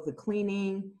all of the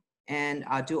cleaning and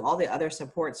do all the other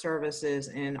support services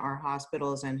in our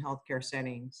hospitals and healthcare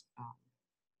settings.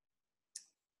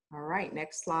 All right,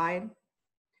 next slide.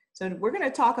 So we're going to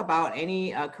talk about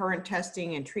any current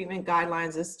testing and treatment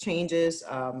guidelines. This changes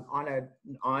on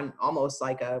almost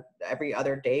like a every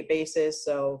other day basis.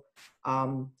 So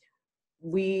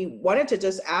we wanted to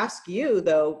just ask you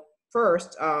though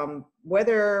first,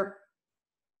 whether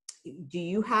do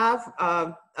you have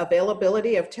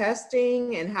availability of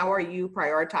testing, and how are you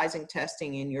prioritizing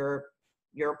testing in your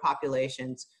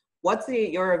populations? What's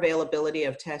your availability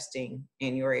of testing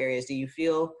in your areas? Do you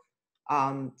feel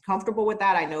comfortable with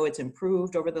that? I know it's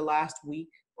improved over the last week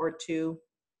or two.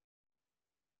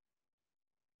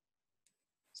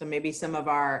 So maybe some of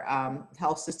our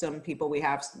health system people, we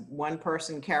have one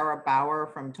person, Kara Bauer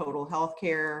from Total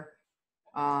Healthcare.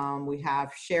 We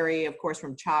have Sherry, of course,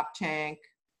 from Chop Tank.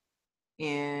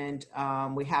 And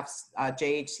we have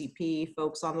JHCP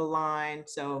folks on the line.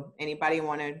 So anybody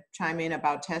want to chime in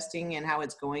about testing and how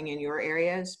it's going in your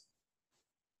areas?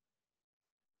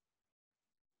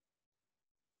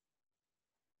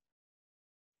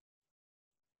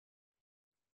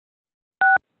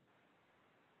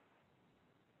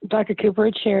 Dr. Cooper,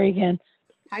 it's Sherry again.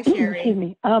 Hi, Sherry. Excuse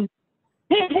me.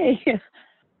 Hey,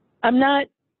 I'm not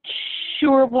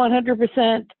sure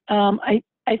 100%. I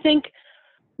think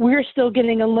we're still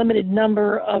getting a limited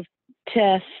number of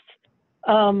tests,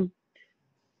 but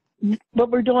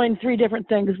we're doing 3 different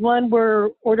things. One, we're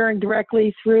ordering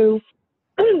directly through,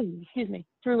 excuse me,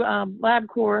 through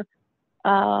LabCorp,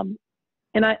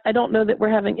 and I don't know that we're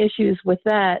having issues with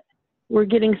that. We're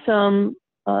getting some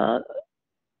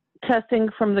testing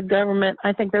from the government.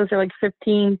 I think those are like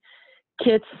 15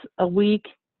 kits a week.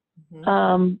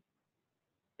 Mm-hmm.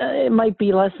 It might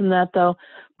be less than that though.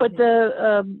 But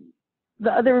the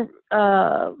other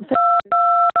thing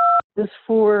is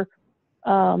for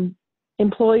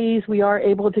employees. We are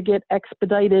able to get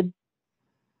expedited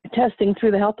testing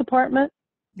through the health department,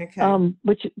 Okay.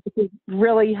 which is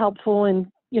really helpful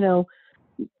in, you know,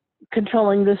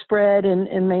 controlling the spread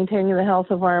and maintaining the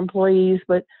health of our employees.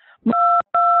 But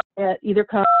it either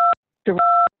comes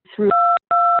through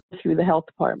the health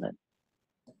department.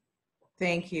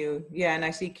 Thank you. Yeah, and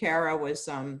I see Kara was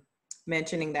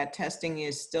mentioning that testing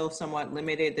is still somewhat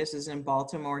limited. This is in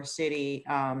Baltimore City,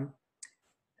 and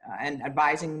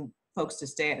advising folks to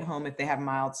stay at home if they have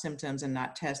mild symptoms and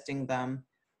not testing them.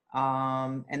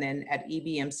 And then at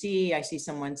EBMC, I see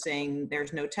someone saying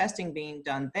there's no testing being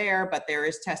done there, but there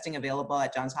is testing available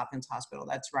at Johns Hopkins Hospital.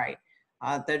 That's right.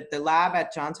 The lab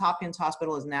at Johns Hopkins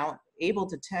Hospital is now able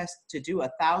to do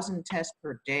 1,000 tests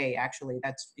per day. Actually,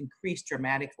 that's increased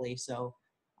dramatically. So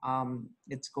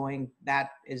that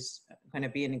is going to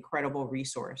be an incredible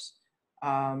resource.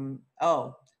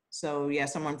 So yeah,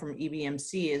 someone from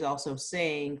EBMC is also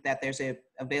saying that there's a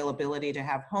availability to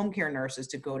have home care nurses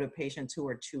to go to patients who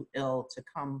are too ill to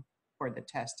come for the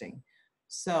testing.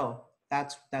 So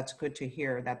that's good to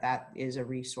hear that that is a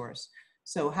resource.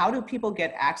 So how do people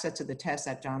get access to the tests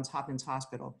at Johns Hopkins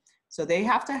Hospital? So they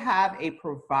have to have a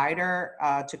provider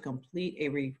to complete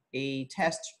a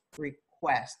test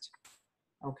request,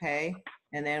 okay?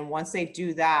 And then once they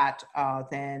do that,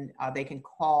 then they can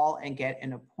call and get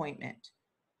an appointment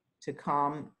to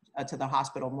come to the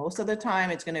hospital. Most of the time,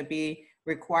 it's going to be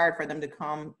required for them to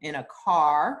come in a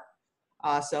car.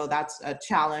 So that's a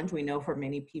challenge, we know, for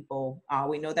many people.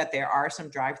 We know that there are some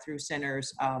drive-through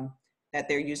centers that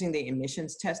they're using the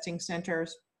emissions testing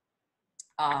centers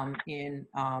around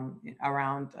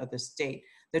the state.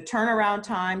 The turnaround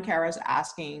time, Kara's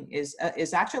asking, is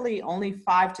actually only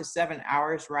 5 to 7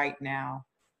 hours right now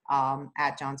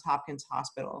at Johns Hopkins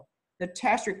Hospital. The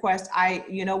test request,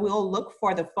 we'll look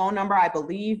for the phone number. I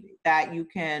believe that you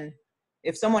can,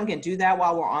 if someone can do that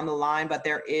while we're on the line, but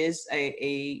there is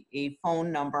a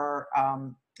phone number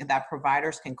that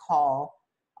providers can call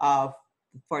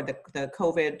for the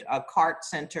COVID CART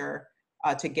Center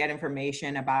to get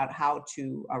information about how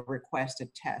to request a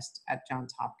test at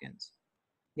Johns Hopkins.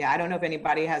 Yeah, I don't know if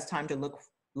anybody has time to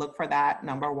look for that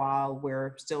number while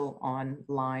we're still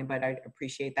online, but I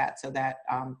appreciate that so that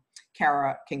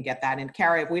Kara can get that. And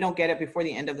Kara, if we don't get it before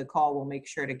the end of the call, we'll make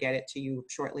sure to get it to you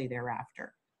shortly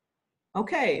thereafter.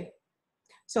 Okay,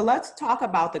 so let's talk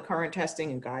about the current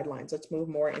testing and guidelines. Let's move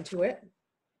more into it.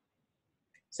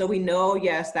 So we know,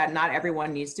 yes, that not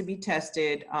everyone needs to be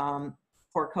tested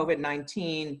for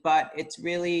COVID-19, but it's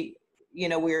really,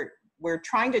 we're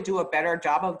trying to do a better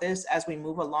job of this as we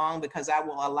move along, because that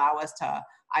will allow us to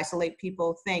isolate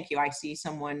people. Thank you. I see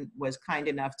someone was kind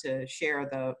enough to share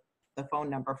the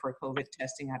phone number for COVID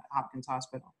testing at Hopkins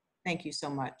Hospital. Thank you so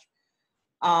much.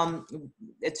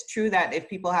 It's true that if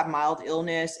people have mild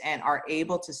illness and are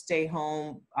able to stay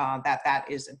home, that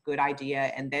is a good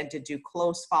idea. And then to do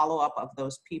close follow-up of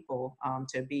those people,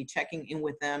 to be checking in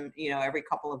with them, every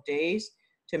couple of days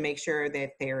to make sure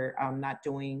that they're not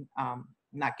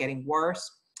getting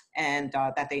worse, and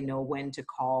that they know when to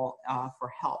call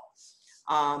for help.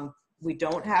 We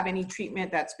don't have any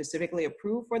treatment that's specifically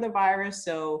approved for the virus,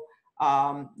 so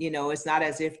it's not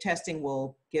as if testing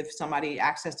will give somebody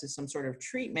access to some sort of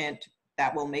treatment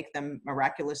that will make them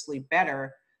miraculously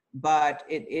better, but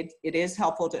it is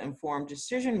helpful to inform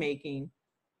decision-making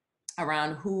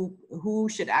around who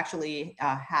should actually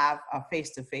have a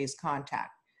face-to-face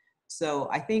contact. So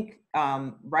I think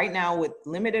right now, with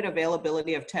limited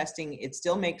availability of testing, it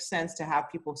still makes sense to have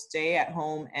people stay at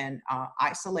home and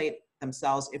isolate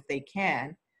themselves if they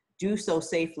can, do so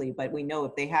safely. But we know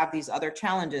if they have these other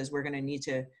challenges, we're going to need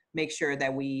to make sure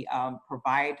that we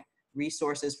provide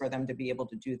resources for them to be able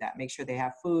to do that. Make sure they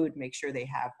have food, make sure they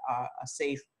have a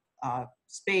safe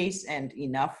space and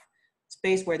enough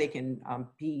space where they can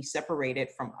be separated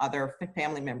from other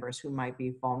family members who might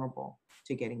be vulnerable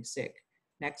to getting sick.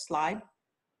 Next slide.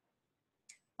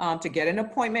 To get an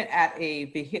appointment at a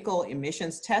vehicle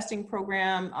emissions testing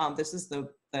program, this is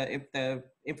the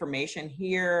information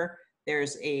here.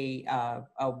 There's a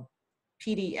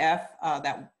PDF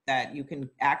that you can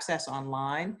access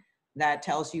online that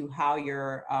tells you how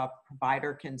your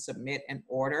provider can submit an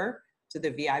order to the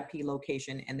VIP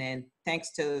location. And then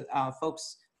thanks to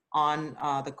folks on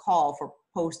the call for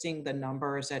posting the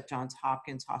numbers at Johns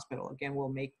Hopkins Hospital. Again, we'll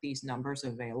make these numbers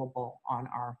available on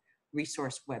our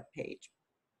resource webpage.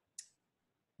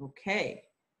 Okay,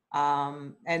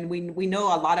 and we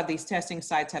know a lot of these testing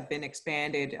sites have been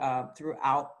expanded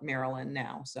throughout Maryland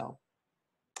now. So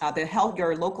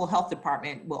your local health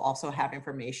department will also have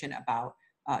information about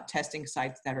testing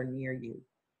sites that are near you.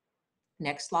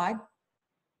 Next slide.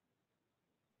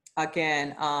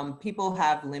 Again, people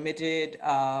have limited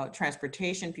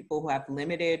transportation. People who have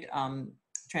limited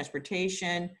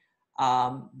transportation,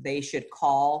 they should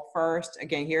call first.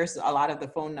 Again, here's a lot of the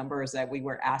phone numbers that we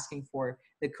were asking for: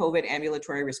 the COVID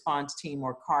Ambulatory Response Team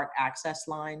or CART access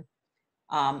line.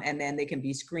 And then they can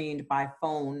be screened by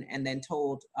phone and then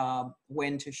told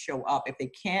when to show up. If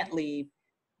they can't leave,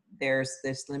 there's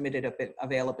this limited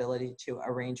availability to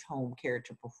arrange home care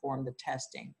to perform the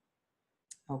testing.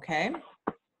 Okay.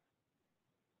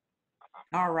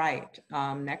 All right,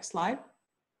 next slide.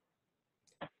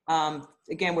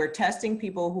 Again, we're testing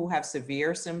people who have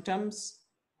severe symptoms.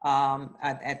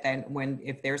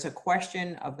 If there's a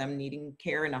question of them needing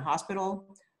care in a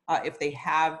hospital, if they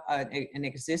have an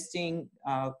existing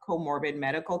comorbid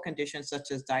medical condition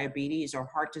such as diabetes or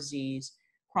heart disease,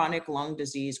 chronic lung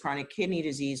disease, chronic kidney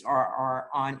disease, or are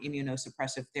on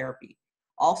immunosuppressive therapy.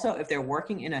 Also, if they're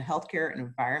working in a healthcare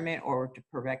environment or to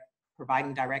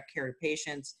providing direct care to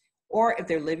patients, or if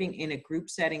they're living in a group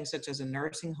setting such as a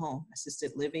nursing home, assisted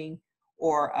living,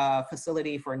 or a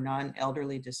facility for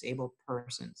non-elderly disabled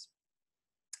persons.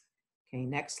 Okay,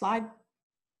 next slide.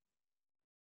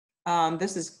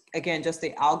 This is, again, just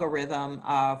the algorithm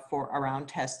for around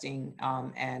testing,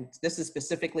 and this is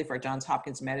specifically for Johns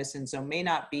Hopkins Medicine, so may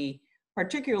not be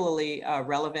particularly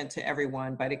relevant to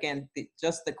everyone, but again,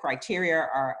 just the criteria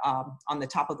are on the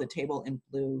top of the table in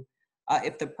blue.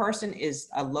 If the person is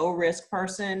a low-risk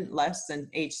person, less than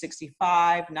age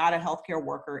 65, not a healthcare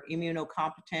worker,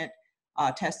 immunocompetent,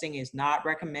 testing is not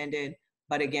recommended.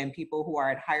 But again, people who are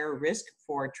at higher risk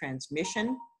for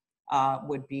transmission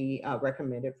would be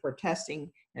recommended for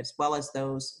testing, as well as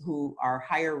those who are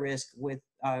higher risk with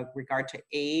regard to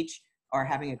age or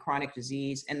having a chronic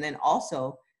disease, and then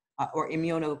also, or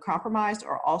immunocompromised,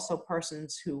 or also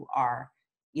persons who are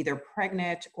either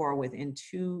pregnant or within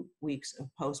 2 weeks of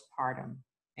postpartum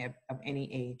of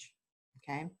any age,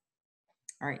 okay?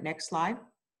 All right, next slide.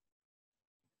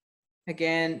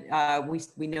 Again,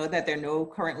 we know that there are no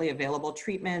currently available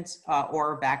treatments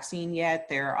or vaccine yet.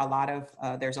 There's a lot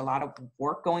of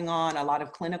work going on, a lot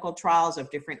of clinical trials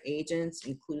of different agents,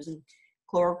 including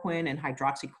chloroquine and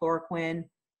hydroxychloroquine.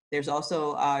 There's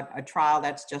also a trial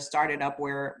that's just started up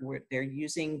where they're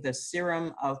using the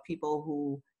serum of people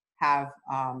who have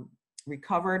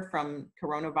recovered from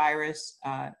coronavirus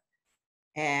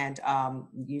and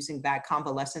using that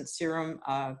convalescent serum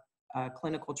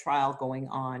clinical trial going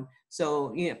on.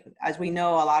 So, you know, as we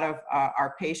know, a lot of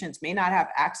our patients may not have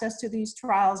access to these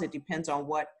trials. It depends on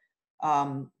what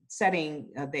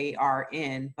setting they are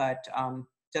in, but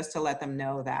just to let them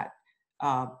know that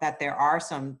that there are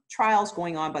some trials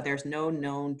going on, but there's no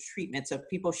known treatment. So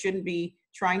people shouldn't be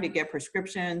trying to get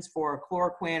prescriptions for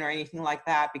chloroquine or anything like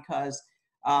that, because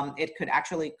it could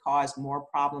actually cause more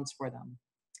problems for them.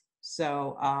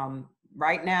 So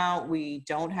right now, we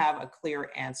don't have a clear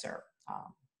answer.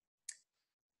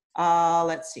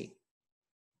 Let's see.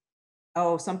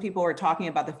 Oh, some people are talking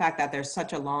about the fact that there's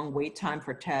such a long wait time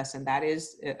for tests, and that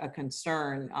is a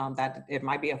concern, that it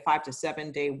might be a 5 to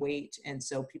 7 day wait. And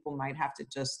so people might have to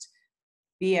just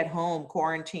be at home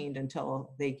quarantined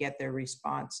until they get their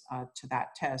response to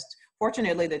that test.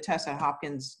 Fortunately, the test at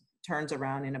Hopkins turns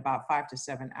around in about 5 to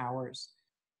 7 hours.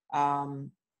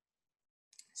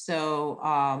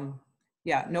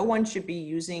 Yeah, no one should be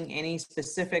using any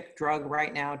specific drug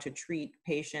right now to treat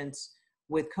patients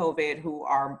with COVID who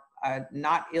are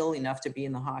not ill enough to be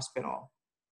in the hospital.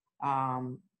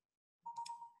 I'm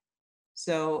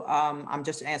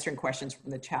just answering questions from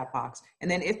the chat box.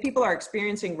 And then if people are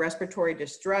experiencing respiratory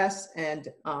distress and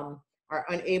are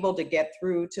unable to get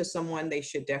through to someone, they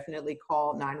should definitely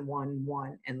call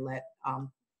 911 and let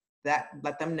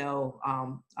them know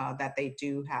that they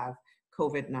do have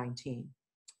COVID-19.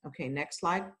 Okay, next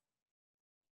slide.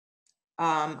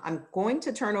 I'm going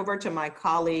to turn over to my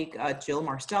colleague, Jill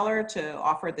Marsteller, to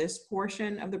offer this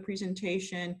portion of the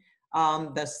presentation.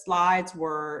 The slides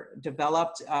were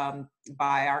developed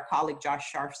by our colleague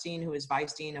Josh Sharfstein, who is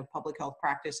Vice Dean of Public Health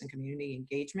Practice and Community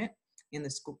Engagement in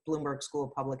the Bloomberg School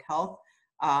of Public Health,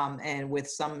 and with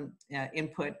some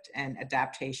input and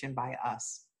adaptation by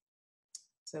us.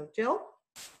 So Jill?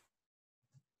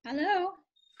 Hello.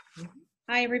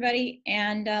 Hi, everybody.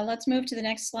 And let's move to the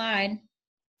next slide.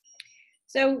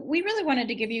 So we really wanted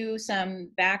to give you some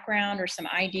background or some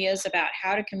ideas about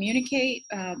how to communicate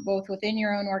both within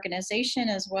your own organization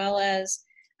as well as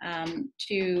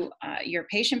to your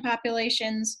patient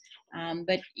populations.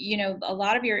 But you know, a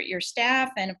lot of your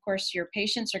staff and of course your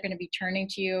patients are going to be turning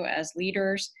to you as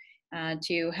leaders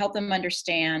to help them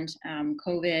understand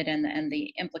COVID and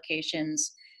the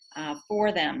implications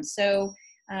for them. So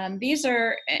these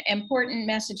are important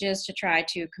messages to try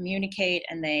to communicate,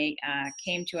 and they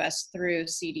came to us through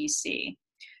CDC.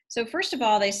 So first of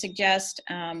all, they suggest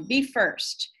be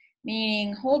first,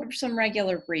 meaning hold some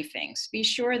regular briefings. Be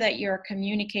sure that you're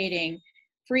communicating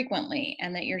frequently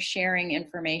and that you're sharing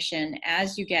information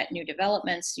as you get new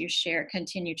developments. You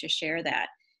continue to share that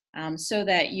so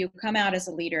that you come out as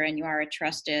a leader and you are a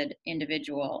trusted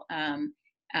individual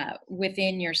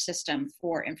within your system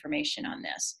for information on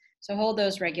this. So hold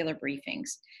those regular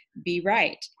briefings. Be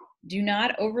right. Do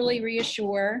not overly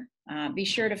reassure. Be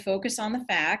sure to focus on the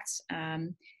facts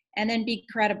and then be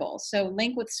credible. So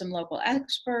link with some local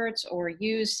experts or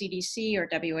use CDC or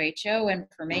WHO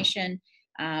information,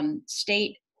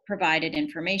 state provided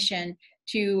information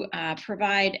to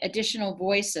provide additional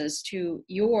voices to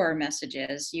your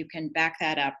messages. You can back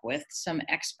that up with some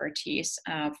expertise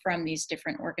from these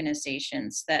different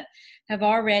organizations that have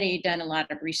already done a lot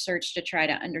of research to try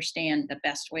to understand the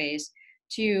best ways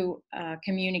to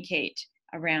communicate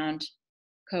around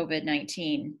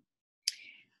COVID-19.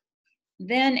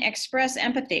 Then express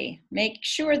empathy. Make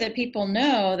sure that people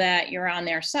know that you're on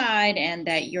their side and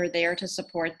that you're there to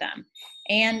support them.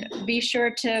 And be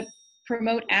sure to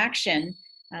promote action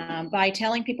by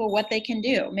telling people what they can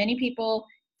do. Many people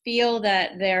feel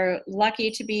that they're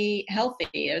lucky to be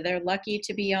healthy, or they're lucky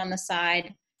to be on the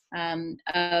side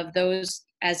of those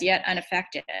as yet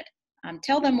unaffected.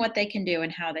 Tell them what they can do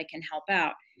and how they can help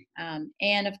out.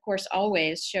 And of course,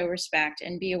 always show respect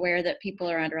and be aware that people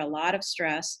are under a lot of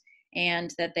stress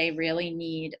and that they really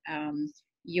need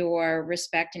your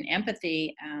respect and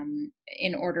empathy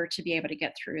in order to be able to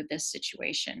get through this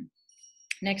situation.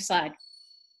 Next slide.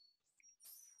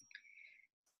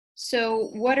 So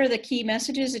what are the key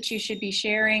messages that you should be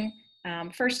sharing?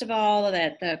 First of all,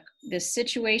 that this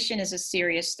situation is a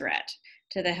serious threat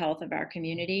to the health of our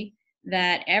community,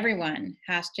 that everyone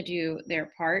has to do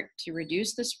their part to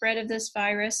reduce the spread of this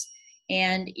virus.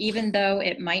 And even though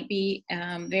it might be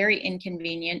very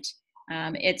inconvenient,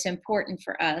 it's important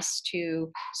for us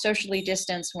to socially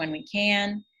distance when we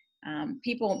can.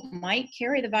 People might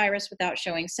carry the virus without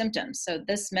showing symptoms. So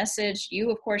this message, you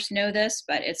of course know this,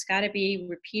 but it's got to be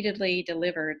repeatedly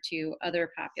delivered to other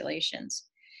populations.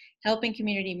 Helping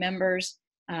community members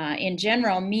in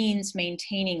general means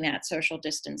maintaining that social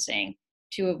distancing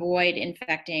to avoid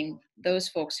infecting those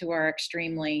folks who are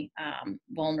extremely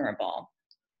vulnerable.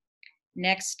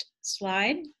 Next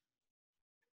slide.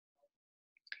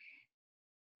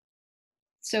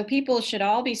 So people should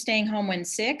all be staying home when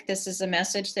sick. This is a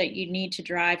message that you need to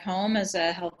drive home as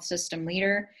a health system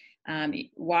leader.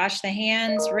 Wash the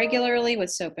hands regularly with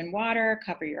soap and water,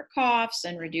 cover your coughs,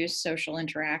 and reduce social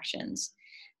interactions.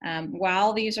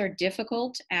 While these are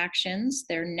difficult actions,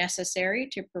 they're necessary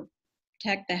to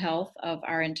protect the health of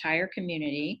our entire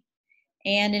community.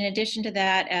 And in addition to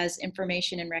that, as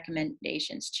information and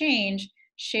recommendations change,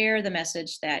 share the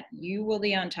message that you will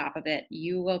be on top of it.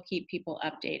 You will keep people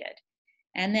updated.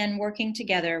 And then working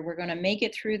together, we're going to make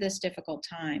it through this difficult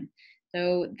time.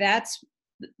 So that's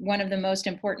one of the most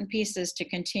important pieces, to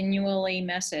continually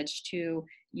message to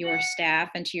your staff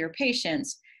and to your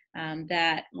patients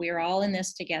that we're all in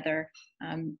this together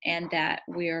and that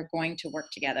we are going to work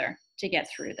together to get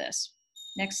through this.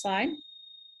 Next slide.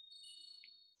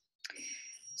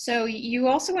 So you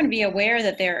also want to be aware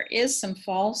that there is some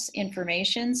false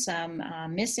information, some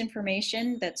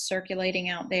misinformation that's circulating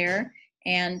out there.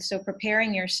 And so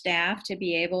preparing your staff to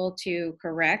be able to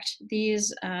correct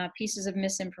these pieces of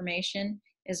misinformation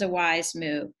is a wise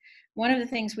move. One of the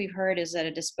things we've heard is that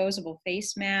a disposable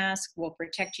face mask will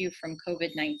protect you from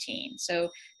COVID-19. So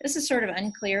this is sort of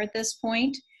unclear at this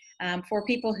point. For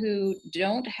people who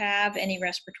don't have any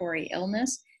respiratory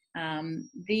illness,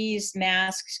 these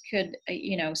masks could,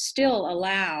 still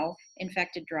allow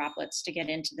infected droplets to get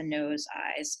into the nose,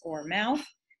 eyes, or mouth.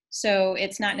 So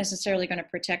it's not necessarily going to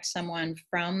protect someone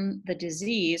from the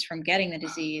disease, from getting the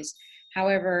disease.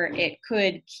 However, it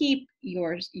could keep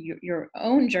your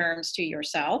own germs to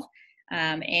yourself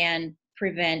and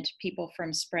prevent people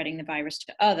from spreading the virus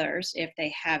to others if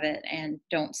they have it and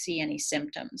don't see any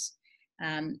symptoms.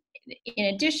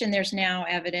 In addition, there's now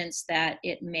evidence that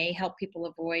it may help people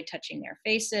avoid touching their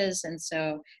faces, and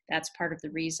so that's part of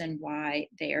the reason why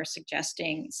they are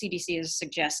suggesting, CDC is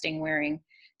suggesting wearing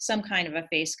some kind of a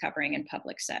face covering in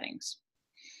public settings.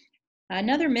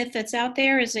 Another myth that's out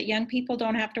there is that young people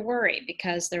don't have to worry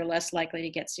because they're less likely to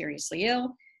get seriously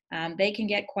ill. They can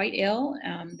get quite ill,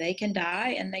 they can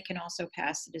die, and they can also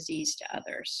pass the disease to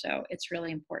others. So it's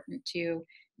really important to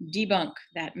debunk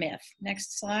that myth.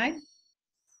 Next slide.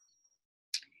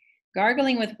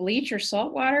 Gargling with bleach or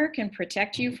salt water can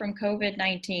protect you from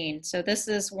COVID-19. So this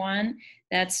is one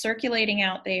that's circulating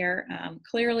out there.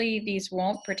 Clearly, these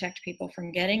won't protect people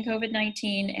from getting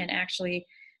COVID-19 and actually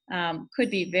could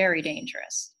be very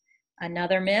dangerous.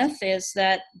 Another myth is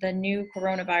that the new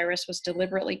coronavirus was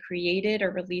deliberately created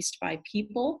or released by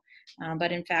people,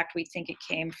 but in fact, we think it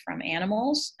came from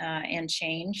animals and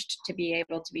changed to be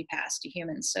able to be passed to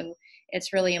humans. So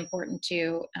it's really important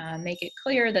to make it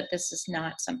clear that this is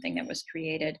not something that was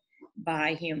created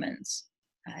by humans.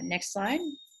 Next slide.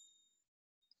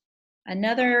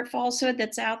 Another falsehood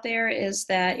that's out there is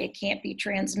that it can't be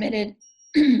transmitted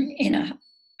in a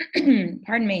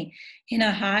pardon me, in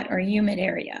a hot or humid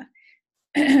area.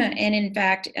 And in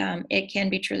fact, it can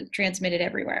be transmitted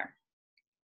everywhere.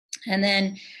 And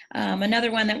then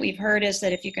another one that we've heard is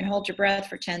that if you can hold your breath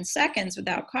for 10 seconds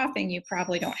without coughing, you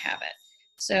probably don't have it.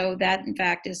 So that, in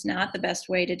fact, is not the best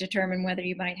way to determine whether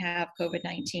you might have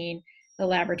COVID-19. The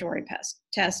laboratory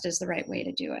test is the right way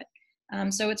to do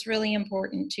it. So it's really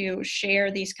important to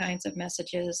share these kinds of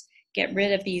messages, get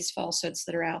rid of these falsehoods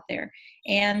that are out there.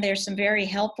 And there's some very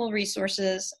helpful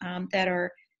resources that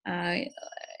are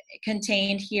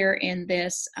contained here in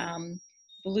this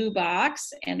blue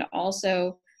box and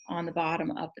also on the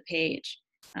bottom of the page.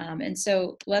 And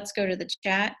so let's go to the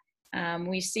chat.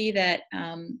 We see that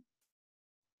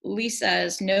Lisa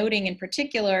is noting in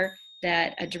particular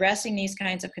that addressing these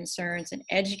kinds of concerns and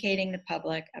educating the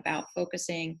public about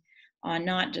focusing on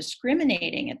not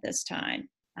discriminating at this time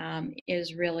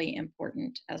is really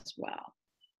important as well.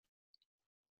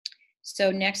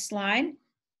 So next slide.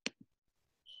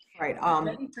 Right.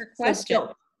 Ready for question. So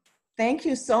Jill, thank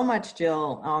you so much,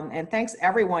 Jill. And thanks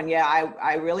everyone. Yeah,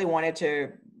 I really wanted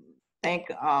to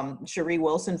thank Cherie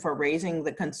Wilson for raising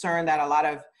the concern that a lot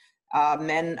of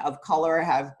men of color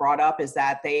have brought up, is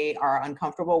that they are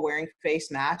uncomfortable wearing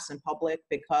face masks in public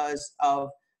because of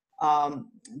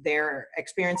their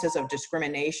experiences of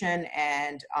discrimination,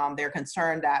 and they're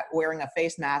concerned that wearing a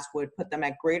face mask would put them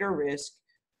at greater risk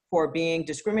for being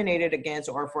discriminated against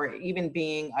or for even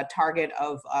being a target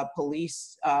of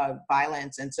police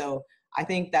violence. And so I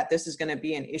think that this is going to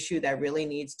be an issue that really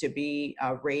needs to be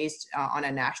raised on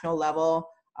a national level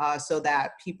so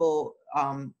that people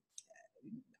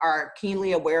are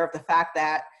keenly aware of the fact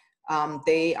that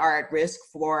they are at risk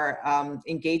for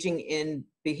engaging in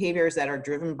behaviors that are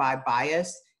driven by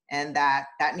bias, and that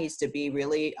needs to be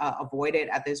really avoided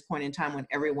at this point in time when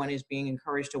everyone is being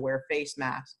encouraged to wear face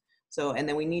masks. So, and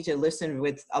then we need to listen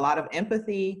with a lot of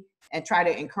empathy and try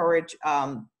to encourage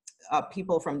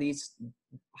people from these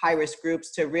high-risk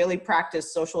groups to really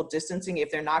practice social distancing. If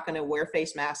they're not going to wear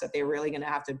face masks, that they're really going to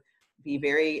have to be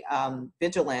very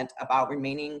vigilant about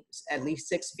remaining at least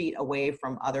 6 feet away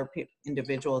from other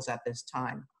individuals at this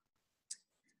time.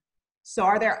 So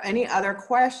are there any other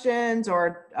questions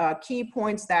or key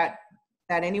points that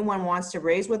anyone wants to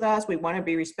raise with us? We want to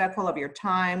be respectful of your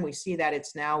time. We see that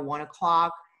it's now 1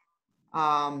 o'clock.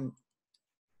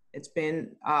 It's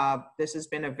been, this has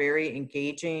been a very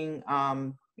engaging,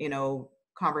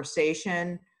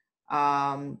 conversation.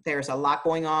 There's a lot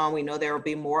going on. We know there will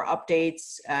be more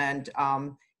updates and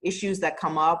issues that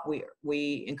come up.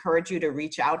 We encourage you to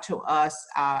reach out to us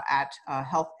at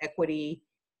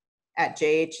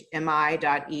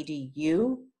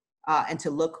healthequity@jhmi.edu and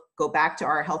to go back to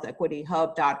our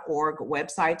healthequityhub.org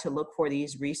website to look for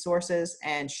these resources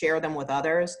and share them with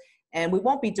others. And we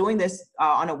won't be doing this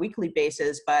on a weekly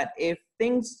basis, but if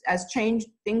things change,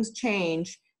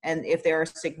 and if there are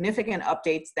significant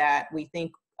updates that we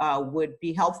think would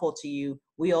be helpful to you,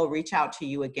 we'll reach out to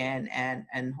you again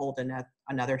and hold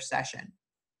another session.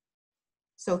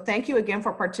 So thank you again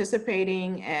for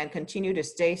participating, and continue to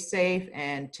stay safe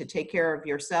and to take care of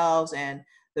yourselves and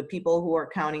the people who are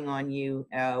counting on you.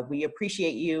 We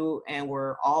appreciate you, and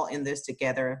we're all in this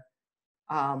together.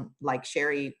 Like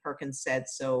Sherry Perkins said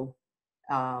so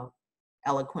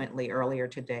eloquently earlier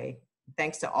today.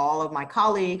 Thanks to all of my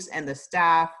colleagues and the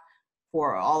staff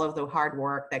for all of the hard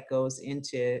work that goes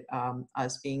into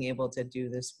us being able to do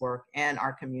this work, and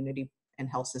our community and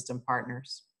health system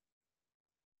partners.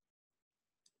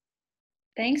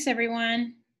 Thanks,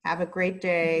 everyone. Have a great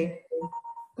day.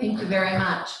 Thank you very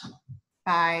much.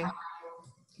 Bye.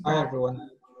 Bye, everyone.